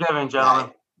Gary. Thanksgiving,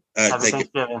 gentlemen. All right, Happy thank you.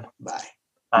 Thanksgiving. Bye.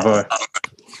 Bye.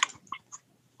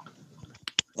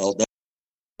 All done.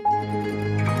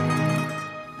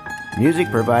 Music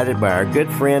provided by our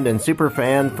good friend and super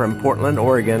fan from Portland,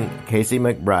 Oregon, Casey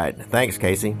McBride. Thanks,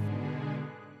 Casey.